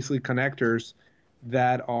basically connectors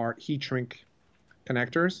that are heat shrink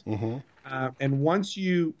connectors. Mm-hmm. And once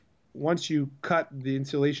you cut the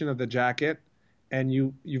insulation of the jacket, and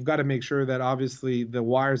you've got to make sure that obviously the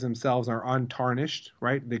wires themselves are untarnished,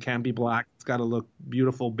 right? They can't be black. It's got to look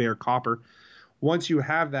beautiful, bare copper. Once you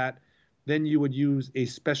have that, then you would use a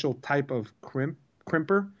special type of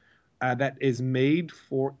crimper that is made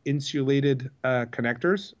for insulated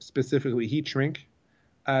connectors, specifically heat shrink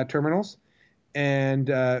terminals. And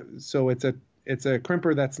so it's a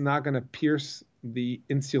crimper that's not going to pierce the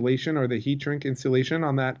insulation or the heat shrink insulation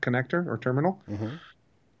on that connector or terminal. Mm-hmm.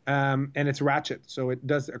 And it's ratchet, so it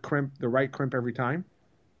does the right crimp every time.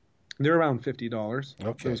 They're around $50.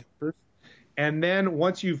 Okay. Those crimpers. And then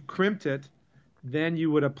once you've crimped it, then you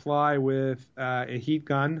would apply with a heat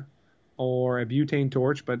gun or a butane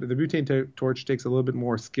torch. But the butane torch takes a little bit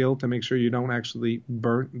more skill to make sure you don't actually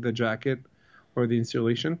burn the jacket or the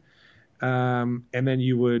insulation. And then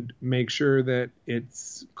you would make sure that it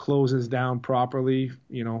closes down properly,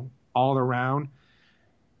 all around.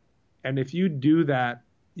 And if you do that,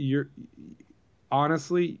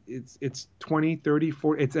 honestly, it's 20, 30,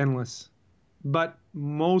 40, it's endless. But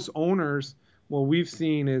most owners, what we've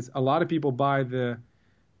seen is a lot of people buy the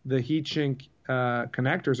heat shrink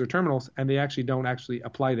connectors or terminals, and they actually don't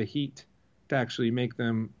apply the heat to actually make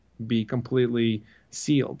them be completely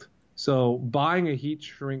sealed. So buying a heat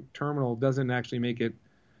shrink terminal doesn't actually make it,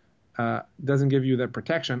 doesn't give you that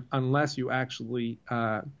protection unless you actually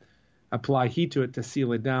apply heat to it to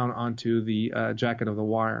seal it down onto the jacket of the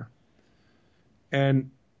wire.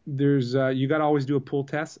 And there's you got to always do a pull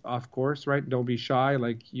test, of course, right? Don't be shy.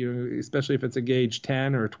 Especially if it's a gauge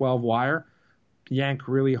 10 or 12 wire, yank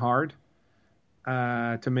really hard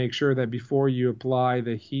to make sure that before you apply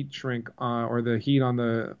the heat shrink or the heat on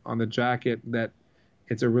the jacket, that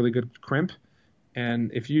it's a really good crimp.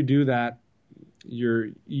 And if you do that,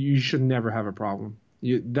 you should never have a problem.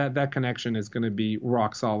 That connection is going to be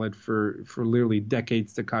rock solid for literally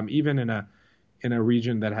decades to come, even in a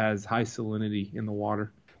region that has high salinity in the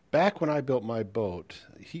water. Back when I built my boat,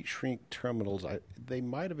 heat shrink terminals, they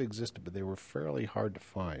might have existed, but they were fairly hard to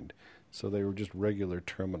find. So they were just regular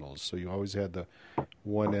terminals. So you always had the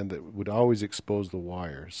one end that would always expose the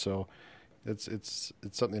wire. So it's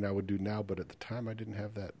something I would do now, but at the time I didn't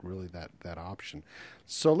have that option.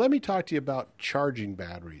 So let me talk to you about charging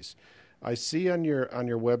batteries. I see on your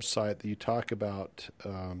website that you talk about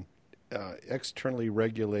externally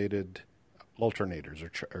regulated alternators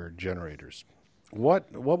or generators.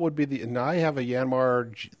 What would be now I have a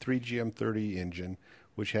Yanmar 3GM30 engine,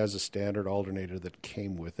 which has a standard alternator that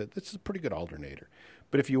came with it. This is a pretty good alternator.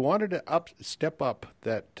 But if you wanted to step up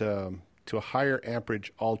that to a higher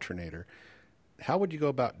amperage alternator, how would you go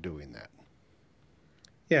about doing that?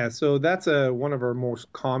 Yeah, so that's one of our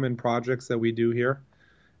most common projects that we do here.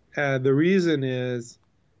 The reason is,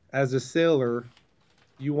 as a sailor,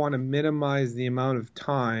 you want to minimize the amount of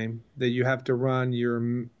time that you have to run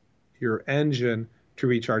your engine to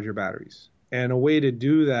recharge your batteries. And a way to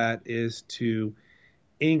do that is to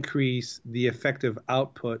increase the effective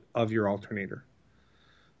output of your alternator.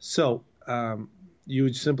 So you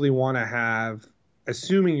would simply want to have,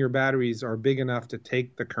 assuming your batteries are big enough to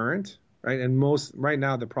take the current, right? And right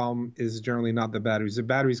now the problem is generally not the batteries. The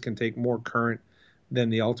batteries can take more current than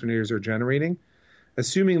the alternators are generating.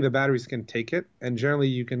 Assuming the batteries can take it, and generally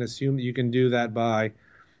you can assume you can do that by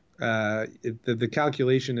the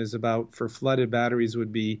calculation is about, for flooded batteries,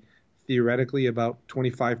 would be theoretically about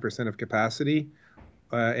 25% of capacity,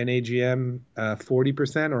 and AGM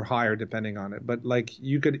 40% or higher depending on it. But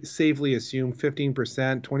you could safely assume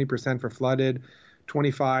 15%, 20% for flooded,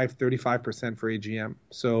 25, 35% for AGM.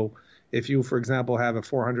 So if you, for example, have a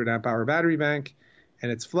 400 amp hour battery bank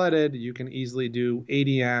and it's flooded, you can easily do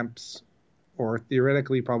 80 amps or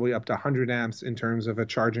theoretically probably up to 100 amps in terms of a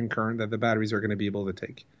charging current that the batteries are going to be able to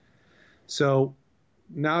take. So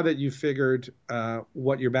now that you've figured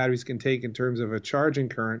what your batteries can take in terms of a charging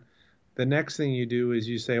current, the next thing you do is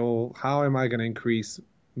you say, well, how am I going to increase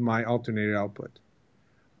my alternator output?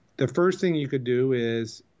 The first thing you could do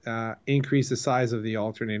is increase the size of the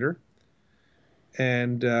alternator.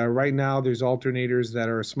 And right now there's alternators that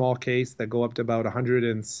are a small case that go up to about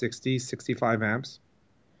 160, 65 amps.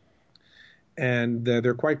 and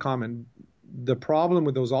they're quite common. The problem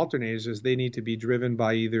with those alternators is they need to be driven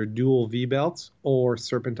by either dual V-belts or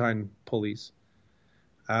serpentine pulleys.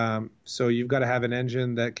 So you've got to have an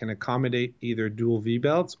engine that can accommodate either dual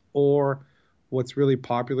V-belts, or what's really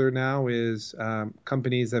popular now is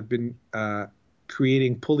companies have been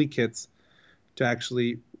creating pulley kits to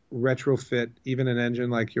actually retrofit even an engine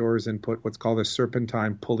like yours and put what's called a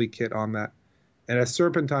serpentine pulley kit on that. And a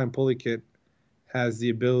serpentine pulley kit has the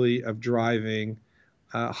ability of driving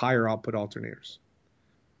higher output alternators.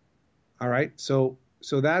 All right, so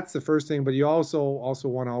that's the first thing, but you also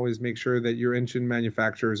want to always make sure that your engine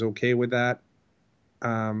manufacturer is okay with that.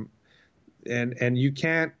 And you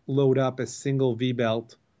can't load up a single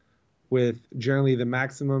V-belt with generally the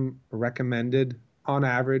maximum recommended on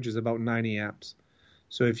average is about 90 amps.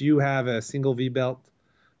 So if you have a single V-belt,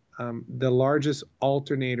 the largest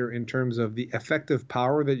alternator in terms of the effective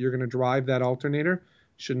power that you're going to drive that alternator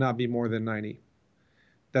should not be more than 90.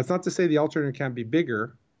 That's not to say the alternator can't be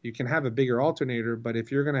bigger. You can have a bigger alternator, but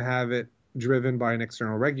if you're going to have it driven by an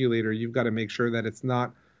external regulator, you've got to make sure that it's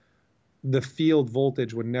not, the field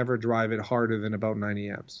voltage would never drive it harder than about 90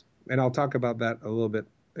 amps. And I'll talk about that in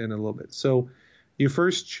a little bit. So you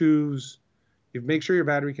first choose, you make sure your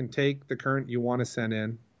battery can take the current you want to send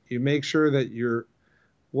in. You make sure that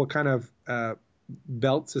what kind of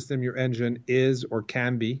belt system your engine is or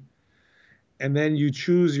can be. And then you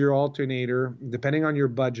choose your alternator, depending on your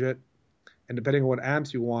budget and depending on what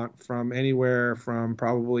amps you want, from anywhere from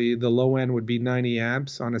probably the low end would be 90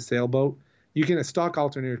 amps on a sailboat. A stock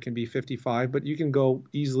alternator can be 55, but you can go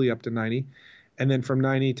easily up to 90. And then from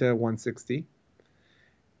 90 to 160.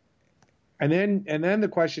 And then the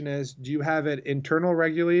question is, do you have it internal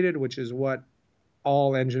regulated, which is what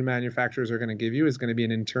all engine manufacturers are going to give you, is going to be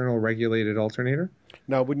an internal regulated alternator.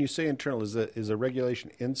 Now, when you say internal, is a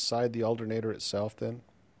regulation inside the alternator itself then?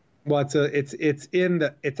 Well, it's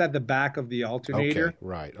at the back of the alternator. Okay,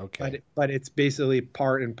 right. Okay. But it's basically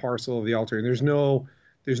part and parcel of the alternator. There's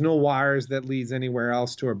no wires that leads anywhere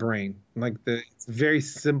else to a brain. It's a very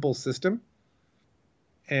simple system.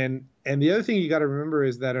 And the other thing you got to remember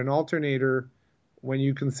is that an alternator, when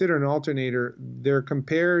you consider an alternator, they're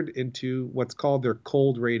compared into what's called their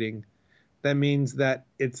cold rating. That means that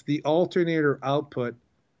it's the alternator output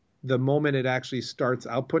the moment it actually starts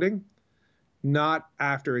outputting, not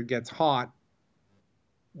after it gets hot,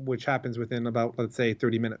 which happens within about, let's say,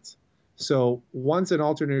 30 minutes. So once an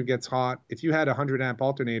alternator gets hot, if you had a 100 amp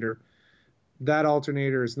alternator, that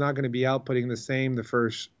alternator is not going to be outputting the same the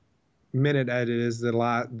first minute as it is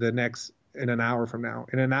the next in an hour from now.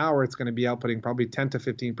 In an hour, it's going to be outputting probably 10 to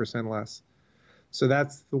 15% less. So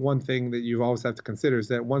that's the one thing that you always have to consider, is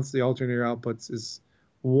that once the alternator outputs is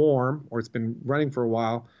warm or it's been running for a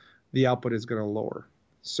while, the output is going to lower.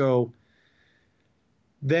 So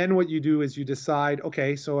then what you do is you decide,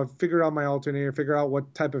 okay, so I've figured out my alternator, figure out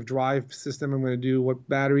what type of drive system I'm going to do, what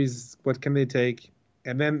batteries, what can they take.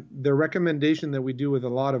 And then the recommendation that we do with a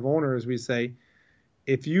lot of owners, we say,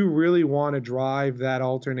 if you really want to drive that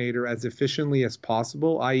alternator as efficiently as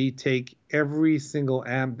possible, i.e. take every single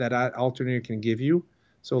amp that alternator can give you.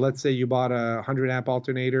 So let's say you bought a 100 amp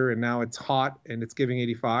alternator and now it's hot and it's giving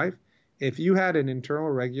 85. If you had an internal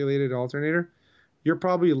regulated alternator, you're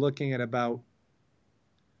probably looking at about,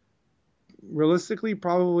 realistically,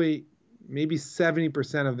 probably maybe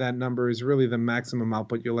 70% of that number is really the maximum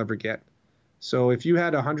output you'll ever get. So if you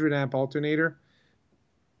had a 100 amp alternator,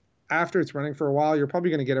 after it's running for a while, you're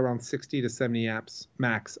probably going to get around 60 to 70 amps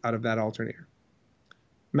max out of that alternator.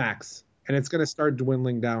 Max. And it's going to start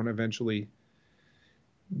dwindling down eventually.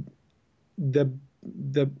 The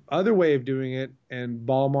other way of doing it, and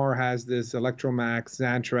Balmar has this, Electromax,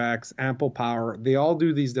 Xantrax, Ample Power, they all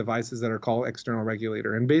do these devices that are called external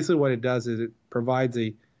regulator. And basically what it does is it provides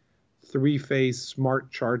a 3-phase smart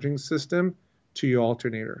charging system to your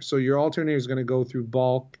alternator. So your alternator is going to go through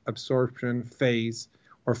bulk, absorption, phase,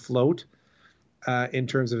 or float in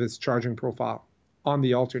terms of its charging profile on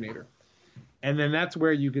the alternator. And then that's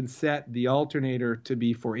where you can set the alternator to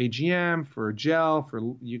be for AGM, for gel,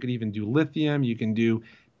 you can even do lithium, you can do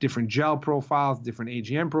different gel profiles, different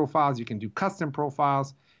AGM profiles, you can do custom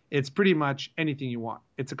profiles. It's pretty much anything you want.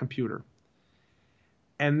 It's a computer.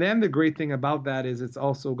 And then the great thing about that is it's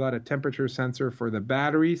also got a temperature sensor for the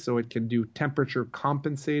battery, so it can do temperature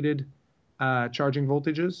compensated charging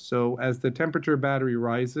voltages. So as the temperature battery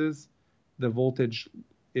rises, the voltage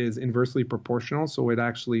is inversely proportional, so it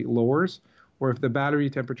actually lowers. Or if the battery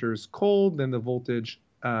temperature is cold, then the voltage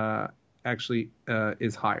actually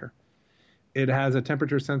is higher. It has a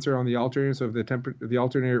temperature sensor on the alternator, so if the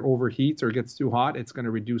alternator overheats or gets too hot, it's going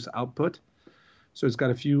to reduce output. So it's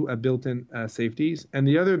got a few built-in safeties. And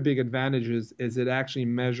the other big advantage is it actually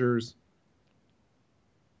measures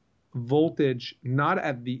voltage not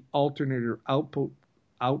at the alternator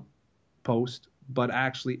outpost, but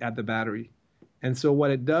actually at the battery. And so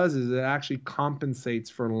what it does is it actually compensates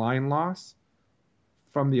for line loss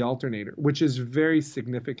from the alternator, which is very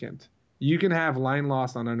significant. You can have line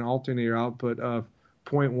loss on an alternator output of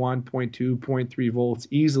 0.1, 0.2, 0.3 volts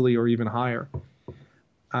easily, or even higher,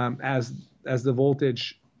 as the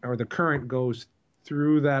voltage or the current goes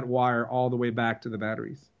through that wire all the way back to the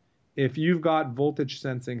batteries. If you've got voltage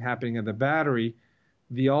sensing happening at the battery,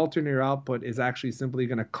 the alternator output is actually simply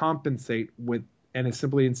going to compensate with, and it's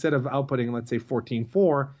simply, instead of outputting, let's say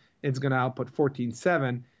 14.4, it's going to output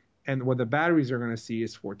 14.7, and what the batteries are going to see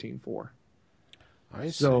is 14.4. I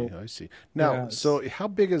see. Now, so how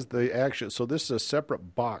big is the actual? So this is a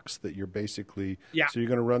separate box that you're basically. Yeah. So you're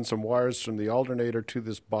going to run some wires from the alternator to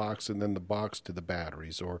this box, and then the box to the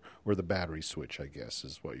batteries, or the battery switch, I guess,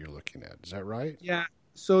 is what you're looking at. Is that right? Yeah.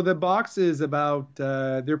 So the box is about.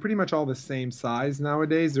 They're pretty much all the same size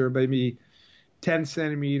nowadays. They're maybe 10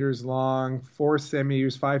 centimeters long, 4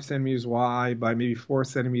 centimeters, 5 centimeters wide, by maybe 4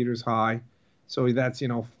 centimeters high. So that's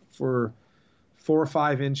for 4 or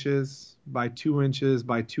 5 inches by 2 inches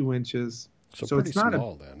by 2 inches. So pretty it's not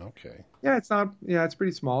small then. Okay. Yeah, it's not. Yeah, it's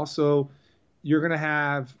pretty small. So you're going to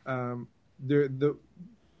have the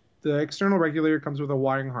external regulator comes with a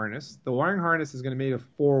wiring harness. The wiring harness is going to be made of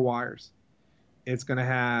 4 wires. It's going to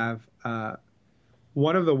have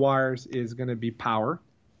one of the wires is going to be power.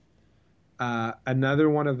 Another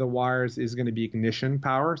one of the wires is going to be ignition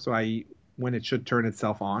power, so i.e. when it should turn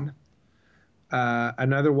itself on.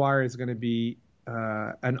 Another wire is going to be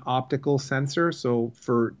an optical sensor. So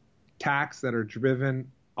for tacks that are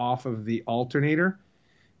driven off of the alternator,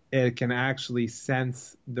 it can actually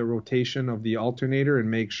sense the rotation of the alternator and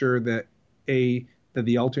make sure that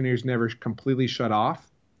the alternator is never completely shut off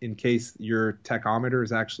in case your tachometer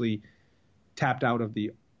is actually tapped out of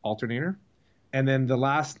the alternator. And then the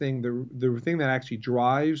last thing, the thing that actually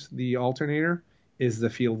drives the alternator is the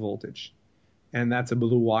field voltage. And that's a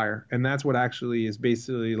blue wire. And that's what actually is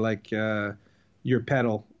basically like your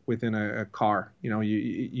pedal within a car. You know,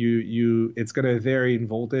 it's going to vary in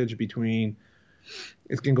voltage between,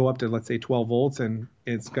 it can go up to, let's say, 12 volts, and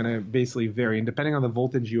it's going to basically vary. And depending on the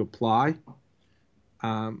voltage you apply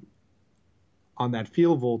on that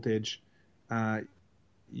field voltage,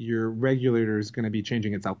 your regulator is going to be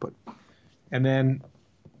changing its output. And then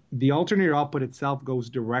the alternator output itself goes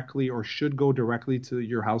directly, or should go directly, to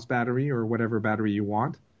your house battery or whatever battery you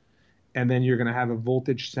want. And then you're going to have a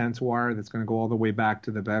voltage sense wire that's going to go all the way back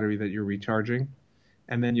to the battery that you're recharging.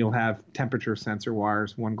 And then you'll have temperature sensor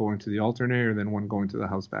wires, one going to the alternator, then one going to the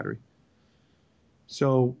house battery.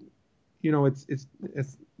 So, you know, it's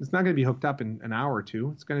not going to be hooked up in an hour or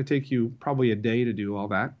two. It's going to take you probably a day to do all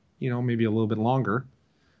that, you know, maybe a little bit longer.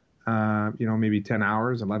 You know, maybe 10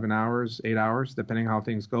 hours, 11 hours, 8 hours, depending how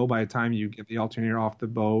things go. By the time you get the alternator off the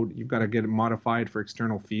boat, you've got to get it modified for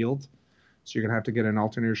external fields. So you're going to have to get an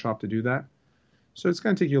alternator shop to do that. So it's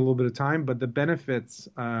going to take you a little bit of time, but the benefits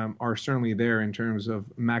are certainly there in terms of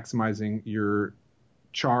maximizing your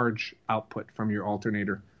charge output from your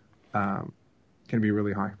alternator. Can be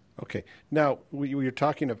really high. Okay. Now, you're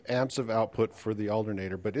talking of amps of output for the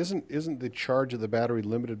alternator, but isn't the charge of the battery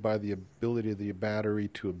limited by the ability of the battery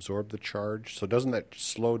to absorb the charge? So doesn't that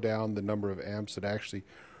slow down the number of amps that actually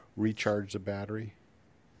recharge the battery?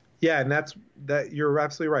 Yeah, and that you're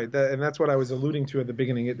absolutely right. And that's what I was alluding to at the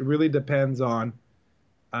beginning. It really depends on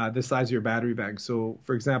the size of your battery bank. So,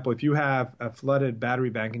 for example, if you have a flooded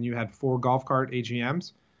battery bank and you had 4 golf cart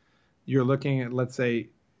AGMs, you're looking at, let's say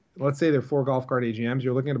they're 4 golf cart AGMs,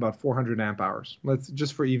 you're looking at about 400 amp hours.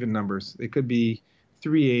 Just for even numbers. It could be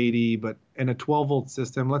 380, but in a 12-volt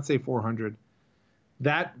system, let's say 400.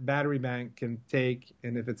 That battery bank can take,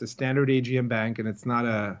 and if it's a standard AGM bank and it's not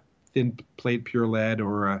a thin plate pure lead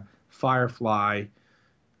or a Firefly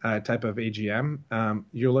type of AGM,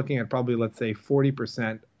 you're looking at probably, let's say,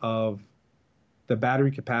 40% of the battery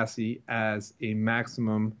capacity as a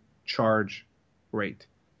maximum charge rate.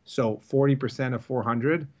 So 40% of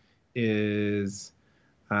 400 is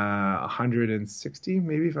 160,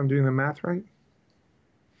 maybe, if I'm doing the math right.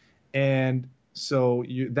 And so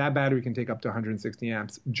that battery can take up to 160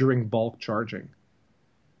 amps during bulk charging.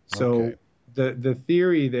 So okay. The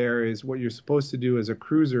theory there is what you're supposed to do as a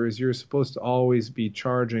cruiser is you're supposed to always be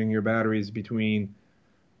charging your batteries between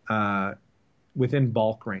within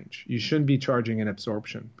bulk range. You shouldn't be charging in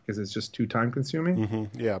absorption because it's just too time consuming.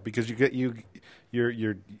 Mm-hmm. Yeah, because you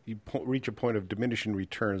reach a point of diminishing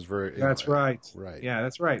returns very. That's right. Right. Yeah,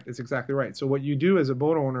 that's right. That's exactly right. So what you do as a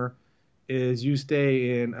boat owner is you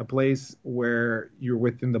stay in a place where you're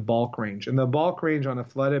within the bulk range. And the bulk range on a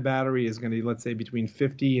flooded battery is going to be, let's say, between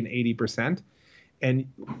 50 and 80%. And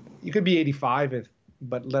you could be 85,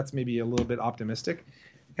 but let's maybe a little bit optimistic.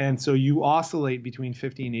 And so you oscillate between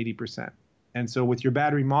 50 and 80%. And so with your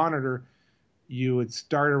battery monitor, you would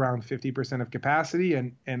start around 50% of capacity.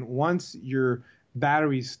 And once your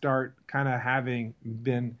batteries start kind of having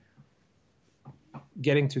been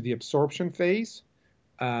getting to the absorption phase,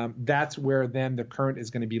 that's where then the current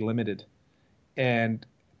is going to be limited. And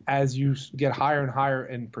as you get higher and higher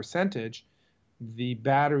in percentage, the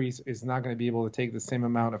batteries is not going to be able to take the same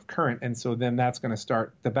amount of current. And so then that's going to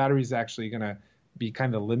start, the battery is actually going to be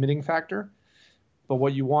kind of the limiting factor. But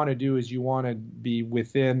what you want to do is you want to be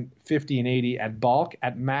within 50 and 80 at bulk,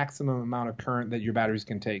 at maximum amount of current that your batteries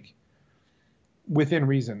can take. Within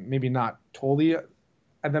reason, maybe not totally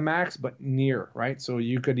at the max, but near, right? So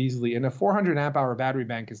you could easily, and a 400 amp hour battery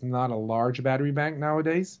bank is not a large battery bank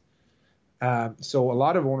nowadays. So a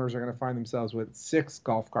lot of owners are going to find themselves with 6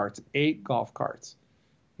 golf carts, 8 golf carts,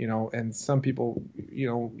 and some people,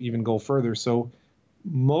 even go further. So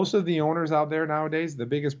most of the owners out there nowadays, the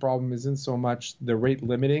biggest problem isn't so much the rate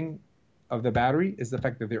limiting of the battery, is the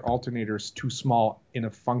fact that their alternator is too small in a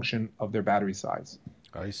function of their battery size.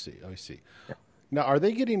 I see. Yeah. Now, are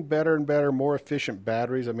they getting better and better, more efficient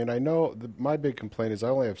batteries? I mean, I know my big complaint is I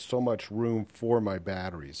only have so much room for my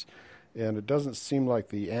batteries, and it doesn't seem like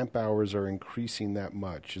the amp hours are increasing that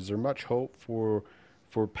much. Is there much hope for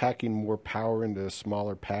packing more power into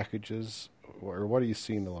smaller packages, or what are you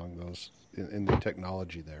seeing along those in the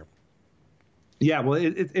technology there? Yeah, well,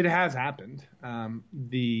 it has happened.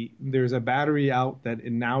 There's a battery out that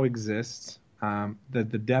it now exists that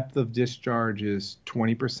the depth of discharge is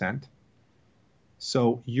 20%.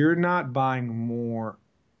 So you're not buying more.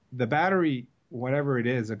 The battery, whatever it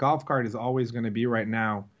is, a golf cart is always going to be right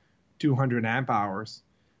now 200 amp hours.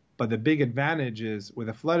 But the big advantage is with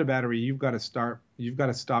a flooded battery, you've got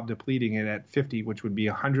to stop depleting it at 50, which would be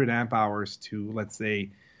 100 amp hours to, let's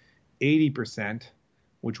say, 80%,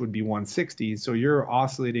 which would be 160. So you're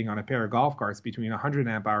oscillating on a pair of golf carts between 100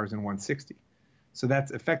 amp hours and 160. So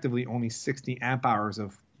that's effectively only 60 amp hours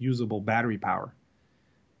of usable battery power.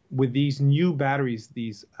 With these new batteries,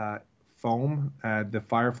 these foam, the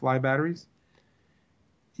Firefly batteries,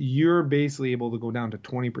 you're basically able to go down to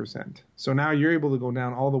 20%. So now you're able to go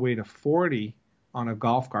down all the way to 40 on a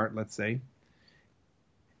golf cart, let's say,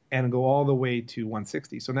 and go all the way to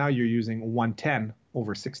 160. So now you're using 110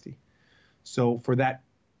 over 60. So for that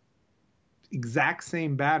exact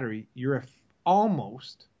same battery, you're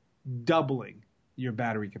almost doubling your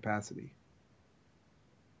battery capacity,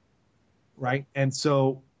 right? And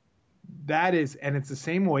so that is, and it's the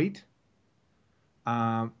same weight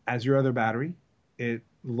as your other battery. It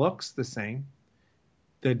looks the same.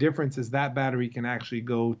 The difference is that battery can actually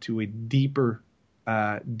go to a deeper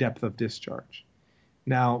depth of discharge.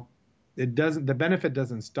 Now, the benefit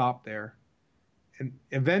doesn't stop there. And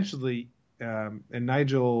eventually, and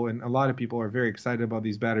Nigel and a lot of people are very excited about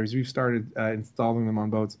these batteries. We've started installing them on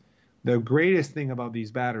boats. The greatest thing about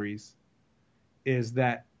these batteries is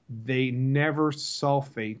that they never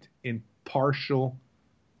sulfate in partial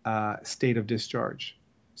state of discharge.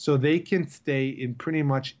 So they can stay in pretty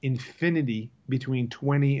much infinity between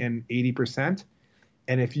 20 and 80%.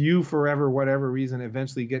 And if you, for whatever reason,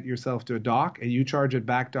 eventually get yourself to a dock and you charge it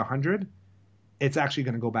back to 100, it's actually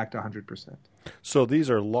going to go back to 100%. So these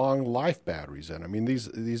are long life batteries then. I mean,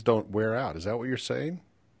 these don't wear out. Is that what you're saying?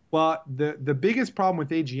 Well, the biggest problem with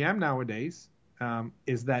AGM nowadays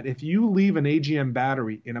is that if you leave an AGM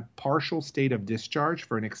battery in a partial state of discharge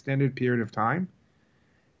for an extended period of time,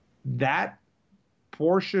 that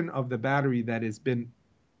portion of the battery that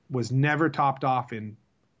was never topped off in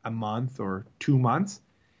a month or 2 months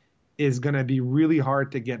is going to be really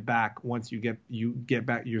hard to get back once you get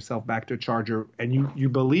back yourself back to a charger, and you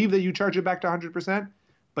believe that you charge it back to 100%,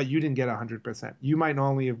 but you didn't get 100%. You might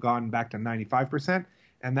only have gone back to 95%,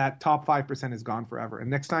 and that top 5% is gone forever. And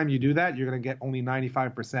next time you do that, you're going to get only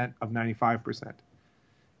 95% of 95%.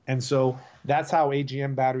 And so that's how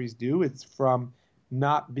AGM batteries do. It's from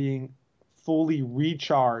not being fully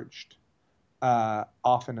recharged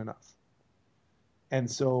often enough. And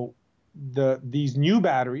so these new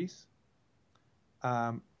batteries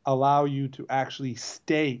allow you to actually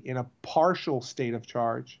stay in a partial state of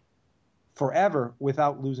charge forever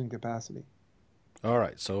without losing capacity. All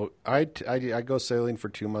right. So I go sailing for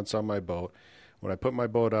 2 months on my boat. When I put my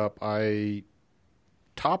boat up, I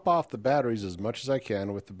top off the batteries as much as I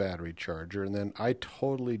can with the battery charger, and then I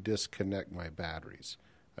totally disconnect my batteries.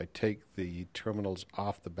 I take the terminals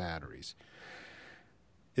off the batteries.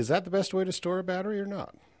 Is that the best way to store a battery or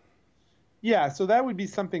not? Yeah, so that would be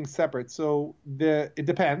something separate. So it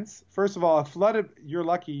depends. First of all, a flooded, you're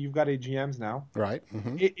lucky you've got AGMs now. Right.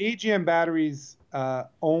 Mm-hmm. AGM batteries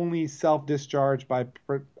only self-discharge by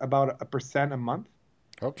about 1% a month.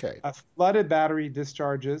 Okay. A flooded battery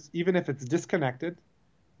discharges, even if it's disconnected,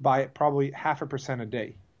 by probably 0.5% a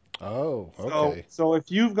day. Oh, okay. So if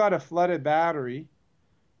you've got a flooded battery,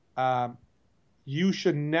 you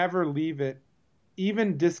should never leave it,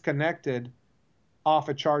 even disconnected, off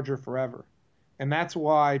a charger forever. And that's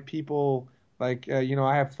why people like,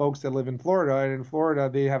 I have folks that live in Florida, and in Florida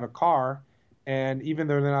they have a car, and even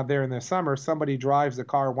though they're not there in the summer, somebody drives the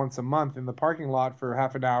car once a month in the parking lot for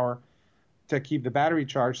half an hour to keep the battery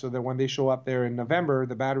charged so that when they show up there in November,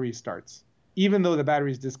 the battery starts. Even though the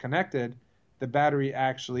battery is disconnected, the battery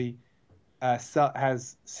actually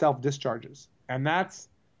has self-discharges. And that's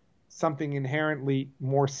something inherently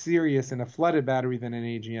more serious in a flooded battery than an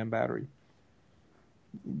AGM battery.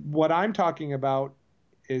 What I'm talking about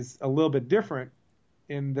is a little bit different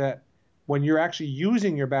in that when you're actually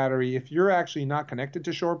using your battery, if you're actually not connected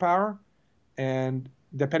to shore power, and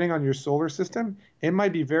depending on your solar system, it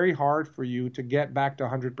might be very hard for you to get back to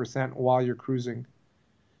 100% while you're cruising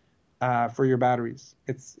for your batteries.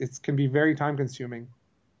 It can be very time consuming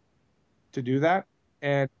to do that.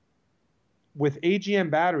 And with AGM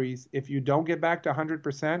batteries, if you don't get back to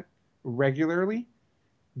 100% regularly,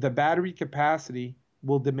 the battery capacity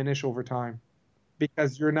will diminish over time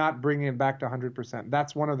because you're not bringing it back to 100%.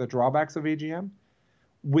 That's one of the drawbacks of AGM.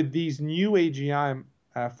 With these new AGM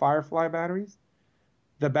Firefly batteries,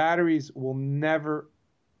 the batteries will never,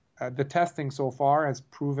 the testing so far has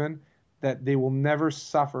proven that they will never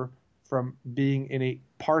suffer from being in a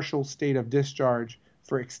partial state of discharge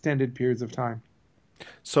for extended periods of time.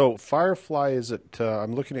 So Firefly, is it,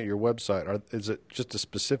 I'm looking at your website, is it just a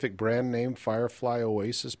specific brand name, Firefly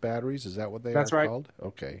Oasis batteries? Is that what they That's are right. called?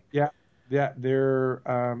 Okay. Yeah,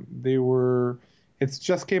 it's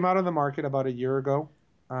just came out on the market about a year ago.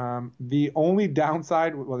 The only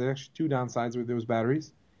downside, well, there's actually two downsides with those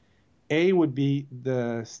batteries. A would be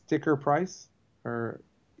the sticker price, or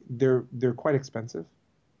they're quite expensive.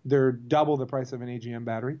 They're double the price of an AGM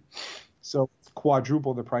battery, so it's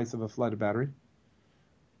quadruple the price of a flooded battery.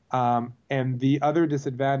 And the other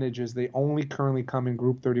disadvantage is they only currently come in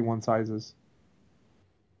Group 31 sizes.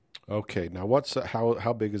 Okay. Now,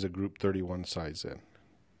 how big is a Group 31 size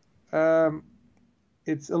then?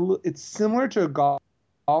 It's similar to a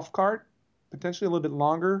golf cart, potentially a little bit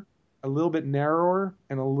longer, a little bit narrower,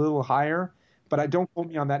 and a little higher. But don't quote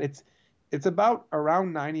me on that. It's about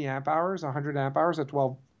around 90 amp hours, 100 amp hours at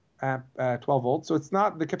 12 volts. So it's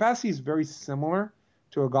not, the capacity is very similar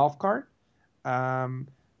to a golf cart.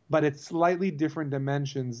 But it's slightly different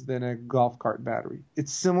dimensions than a golf cart battery.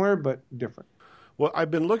 It's similar, but different. Well,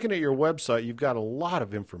 I've been looking at your website. You've got a lot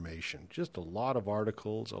of information, just a lot of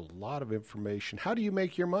articles, a lot of information. How do you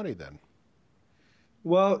make your money then?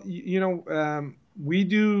 Well,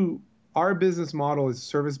 our business model is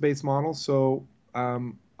service-based model. So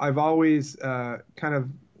I've always the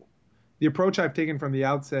approach I've taken from the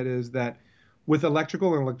outset is that with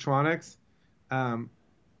electrical and electronics,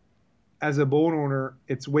 as a boat owner,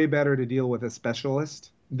 it's way better to deal with a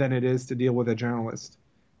specialist than it is to deal with a generalist.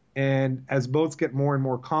 And as boats get more and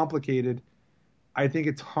more complicated, I think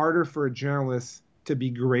it's harder for a generalist to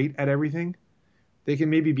be great at everything. They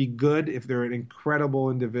can maybe be good if they're an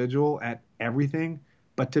incredible individual at everything,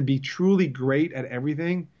 but to be truly great at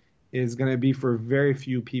everything is going to be for very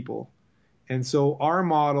few people. And so our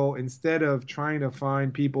model, instead of trying to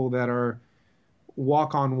find people that are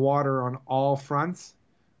walk on water on all fronts,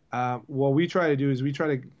 what we try to do is we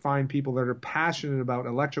try to find people that are passionate about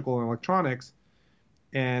electrical and electronics.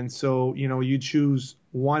 And so, you choose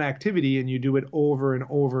one activity and you do it over and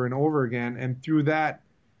over and over again. And through that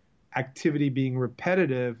activity being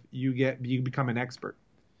repetitive, you become an expert.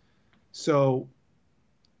 So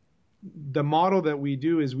the model that we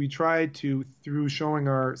do is we try to, through showing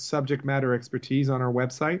our subject matter expertise on our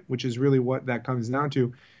website, which is really what that comes down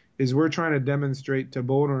to, is we're trying to demonstrate to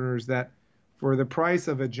boat owners that for the price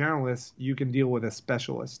of a generalist, you can deal with a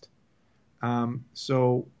specialist.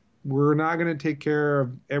 So we're not going to take care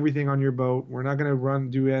of everything on your boat. We're not going to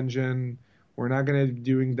do engine. We're not going to be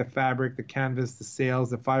doing the fabric, the canvas, the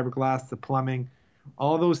sails, the fiberglass, the plumbing.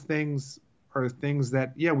 All those things are things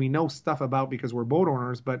that, we know stuff about because we're boat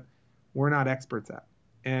owners, but we're not experts at.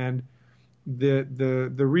 And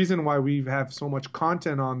the reason why we have so much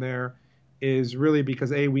content on there is really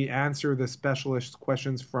because, A, we answer the specialist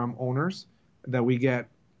questions from owners that we get.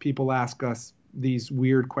 People ask us these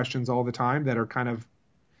weird questions all the time that are kind of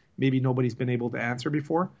maybe nobody's been able to answer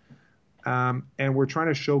before. And we're trying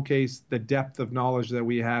to showcase the depth of knowledge that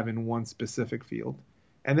we have in one specific field.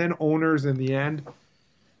 And then owners in the end,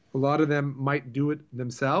 a lot of them might do it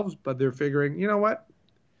themselves, but they're figuring, you know what?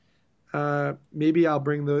 Maybe I'll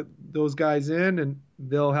bring those guys in and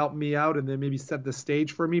they'll help me out and then maybe set the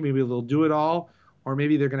stage for me. Maybe they'll do it all, or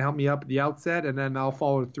maybe they're going to help me up at the outset and then I'll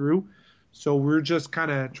follow through. So we're just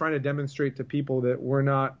kind of trying to demonstrate to people that we're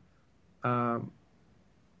not,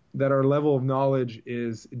 that our level of knowledge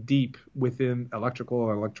is deep within electrical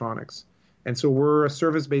or electronics. And so we're a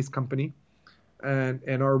service-based company,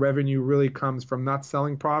 and our revenue really comes from not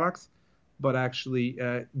selling products, but actually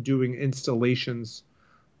doing installations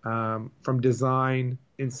from design,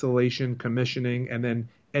 installation, commissioning, and then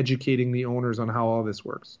educating the owners on how all this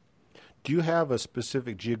works. Do you have a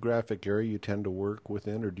specific geographic area you tend to work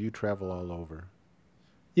within, or do you travel all over?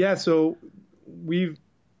 Yeah, so we've,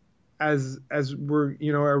 as we're,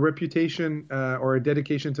 our reputation or our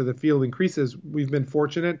dedication to the field increases, we've been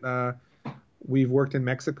fortunate. We've worked in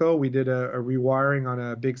Mexico. We did a rewiring on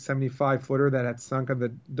a big 75-footer that had sunk on the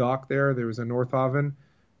dock there. There was a Northaven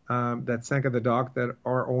that sank at the dock that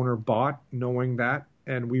our owner bought, knowing that,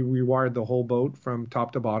 and we rewired the whole boat from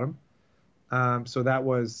top to bottom. So that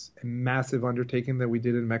was a massive undertaking that we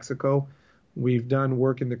did in Mexico. We've done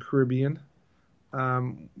work in the Caribbean.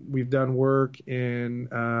 We've done work in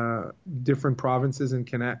different provinces in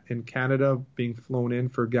Canada, being flown in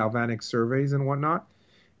for galvanic surveys and whatnot.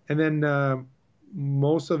 And then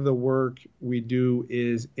most of the work we do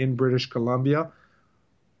is in British Columbia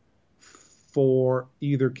for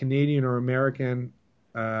either Canadian or American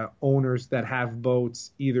owners that have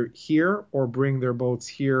boats either here or bring their boats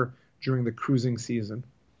here during the cruising season.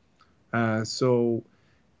 And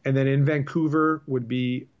then in Vancouver would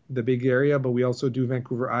be the big area, but we also do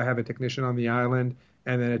Vancouver. I have a technician on the island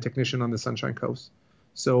and then a technician on the Sunshine Coast.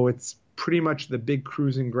 So it's pretty much the big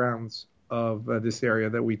cruising grounds of this area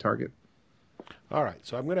that we target. All right,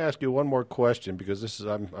 so I'm going to ask you one more question because this is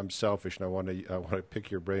I'm selfish and I want to pick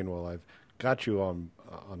your brain while I've got you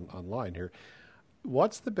online here.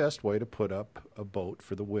 What's the best way to put up a boat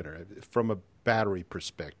for the winter from a battery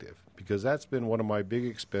perspective? Because that's been one of my big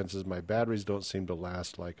expenses. My batteries don't seem to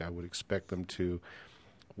last like I would expect them to.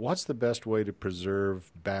 What's the best way to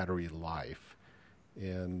preserve battery life?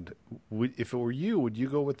 And if it were you, would you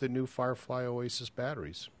go with the new Firefly Oasis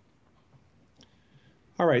batteries?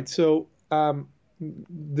 All right, so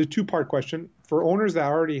the two-part question. For owners that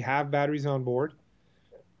already have batteries on board,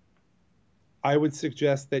 I would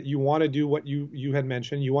suggest that you want to do what you had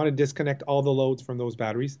mentioned. You want to disconnect all the loads from those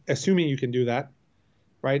batteries, assuming you can do that,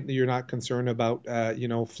 right? You're not concerned about,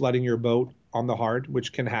 flooding your boat on the hard,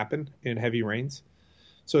 which can happen in heavy rains.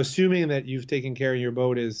 So assuming that you've taken care of your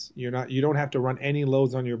boat you don't have to run any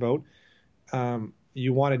loads on your boat.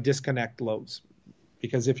 You want to disconnect loads,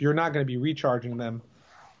 because if you're not going to be recharging them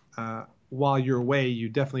while you're away, you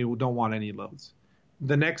definitely don't want any loads.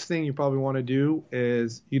 The next thing you probably want to do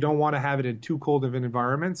is you don't want to have it in too cold of an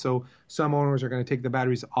environment. So some owners are going to take the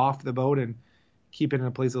batteries off the boat and keep it in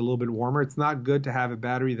a place a little bit warmer. It's not good to have a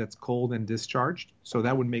battery that's cold and discharged. So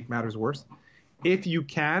that would make matters worse. If you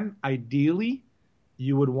can, ideally,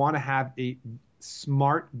 you would want to have a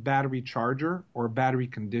smart battery charger or battery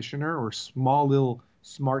conditioner or small little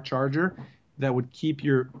smart charger that would keep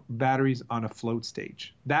your batteries on a float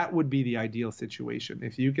stage. That would be the ideal situation.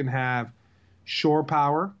 If you can have shore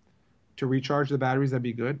power to recharge the batteries, that'd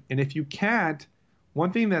be good. And if you can't,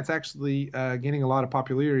 one thing that's actually gaining a lot of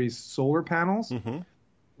popularity is solar panels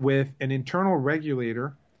with an internal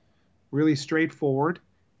regulator, really straightforward,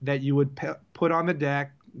 that you would put on the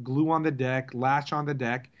deck, glue on the deck, latch on the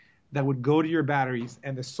deck, that would go to your batteries.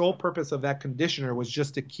 And the sole purpose of that conditioner was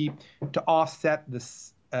just to offset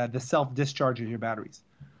the self-discharge of your batteries.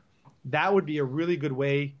 That would be a really good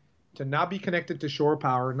way to not be connected to shore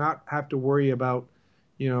power, not have to worry about,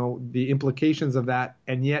 the implications of that,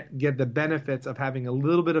 and yet get the benefits of having a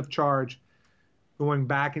little bit of charge going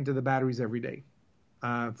back into the batteries every day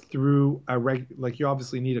through like you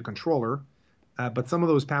obviously need a controller, but some of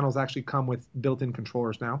those panels actually come with built-in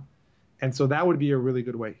controllers now. And so that would be a really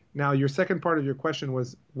good way. Now, your second part of your question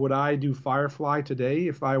was, would I do Firefly today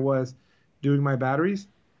if I was doing my batteries?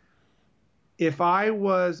 If I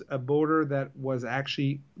was a boater that was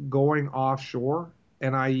actually going offshore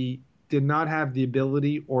and I did not have the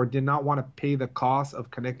ability or did not want to pay the cost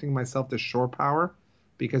of connecting myself to shore power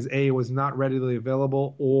because A, it was not readily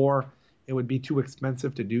available or it would be too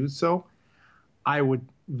expensive to do so, I would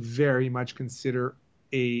very much consider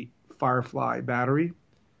a Firefly battery.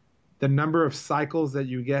 The number of cycles that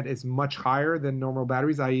you get is much higher than normal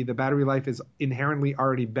batteries, i.e. the battery life is inherently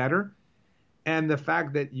already better. And the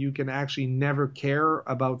fact that you can actually never care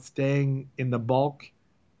about staying in the bulk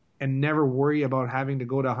and never worry about having to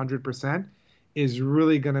go to 100% is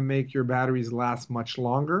really going to make your batteries last much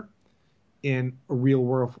longer in real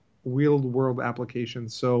world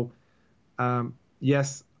applications. So,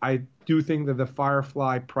 yes, I do think that the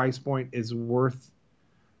Firefly price point is worth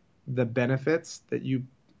the benefits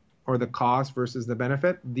or the cost versus the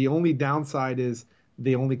benefit. The only downside is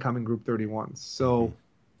they only come in Group 31s. So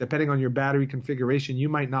depending on your battery configuration, you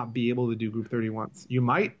might not be able to do Group 31s. You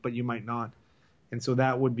might, but you might not. And so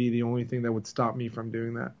that would be the only thing that would stop me from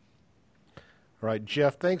doing that. All right,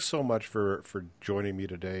 Jeff, thanks so much for joining me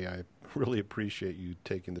today. I really appreciate you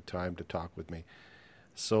taking the time to talk with me.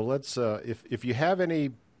 So let's, if you have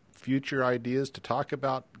any future ideas to talk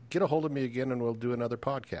about, get a hold of me again and we'll do another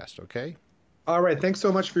podcast, okay? All right. Thanks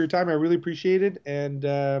so much for your time. I really appreciate it. And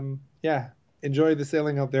enjoy the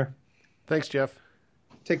sailing out there. Thanks, Jeff.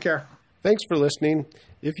 Take care. Thanks for listening.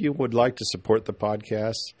 If you would like to support the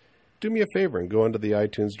podcast, do me a favor and go into the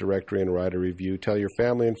iTunes directory and write a review. Tell your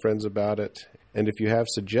family and friends about it. And if you have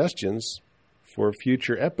suggestions for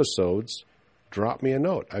future episodes, drop me a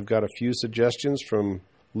note. I've got a few suggestions from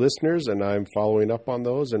listeners, and I'm following up on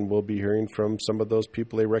those, and we'll be hearing from some of those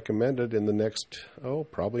people they recommended in the next,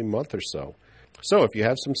 probably month or so. So if you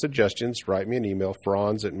have some suggestions, write me an email,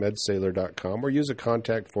 franz@medsailor.com, or use a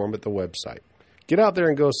contact form at the website. Get out there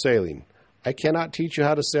and go sailing. I cannot teach you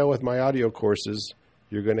how to sail with my audio courses.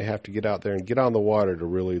 You're going to have to get out there and get on the water to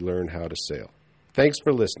really learn how to sail. Thanks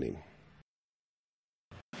for listening.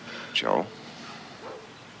 Joe?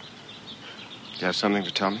 Do you have something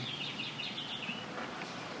to tell me?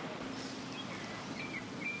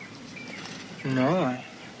 No, I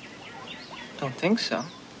don't think so.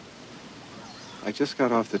 I just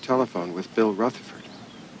got off the telephone with Bill Rutherford.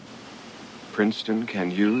 Princeton can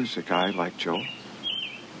use a guy like Joe.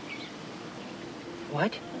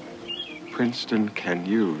 What? Princeton can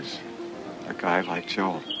use a guy like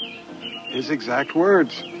Joe. His exact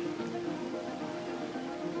words.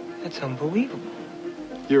 That's unbelievable.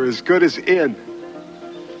 You're as good as in.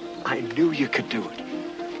 I knew you could do it.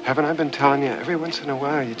 Haven't I been telling you, every once in a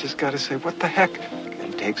while, you just gotta say, what the heck,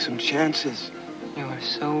 and take some chances. You are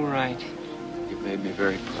so right. You made me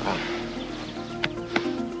very proud.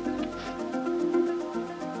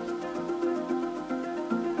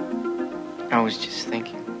 I was just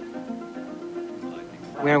thinking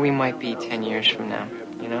where we might be 10 years from now,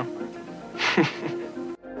 you know?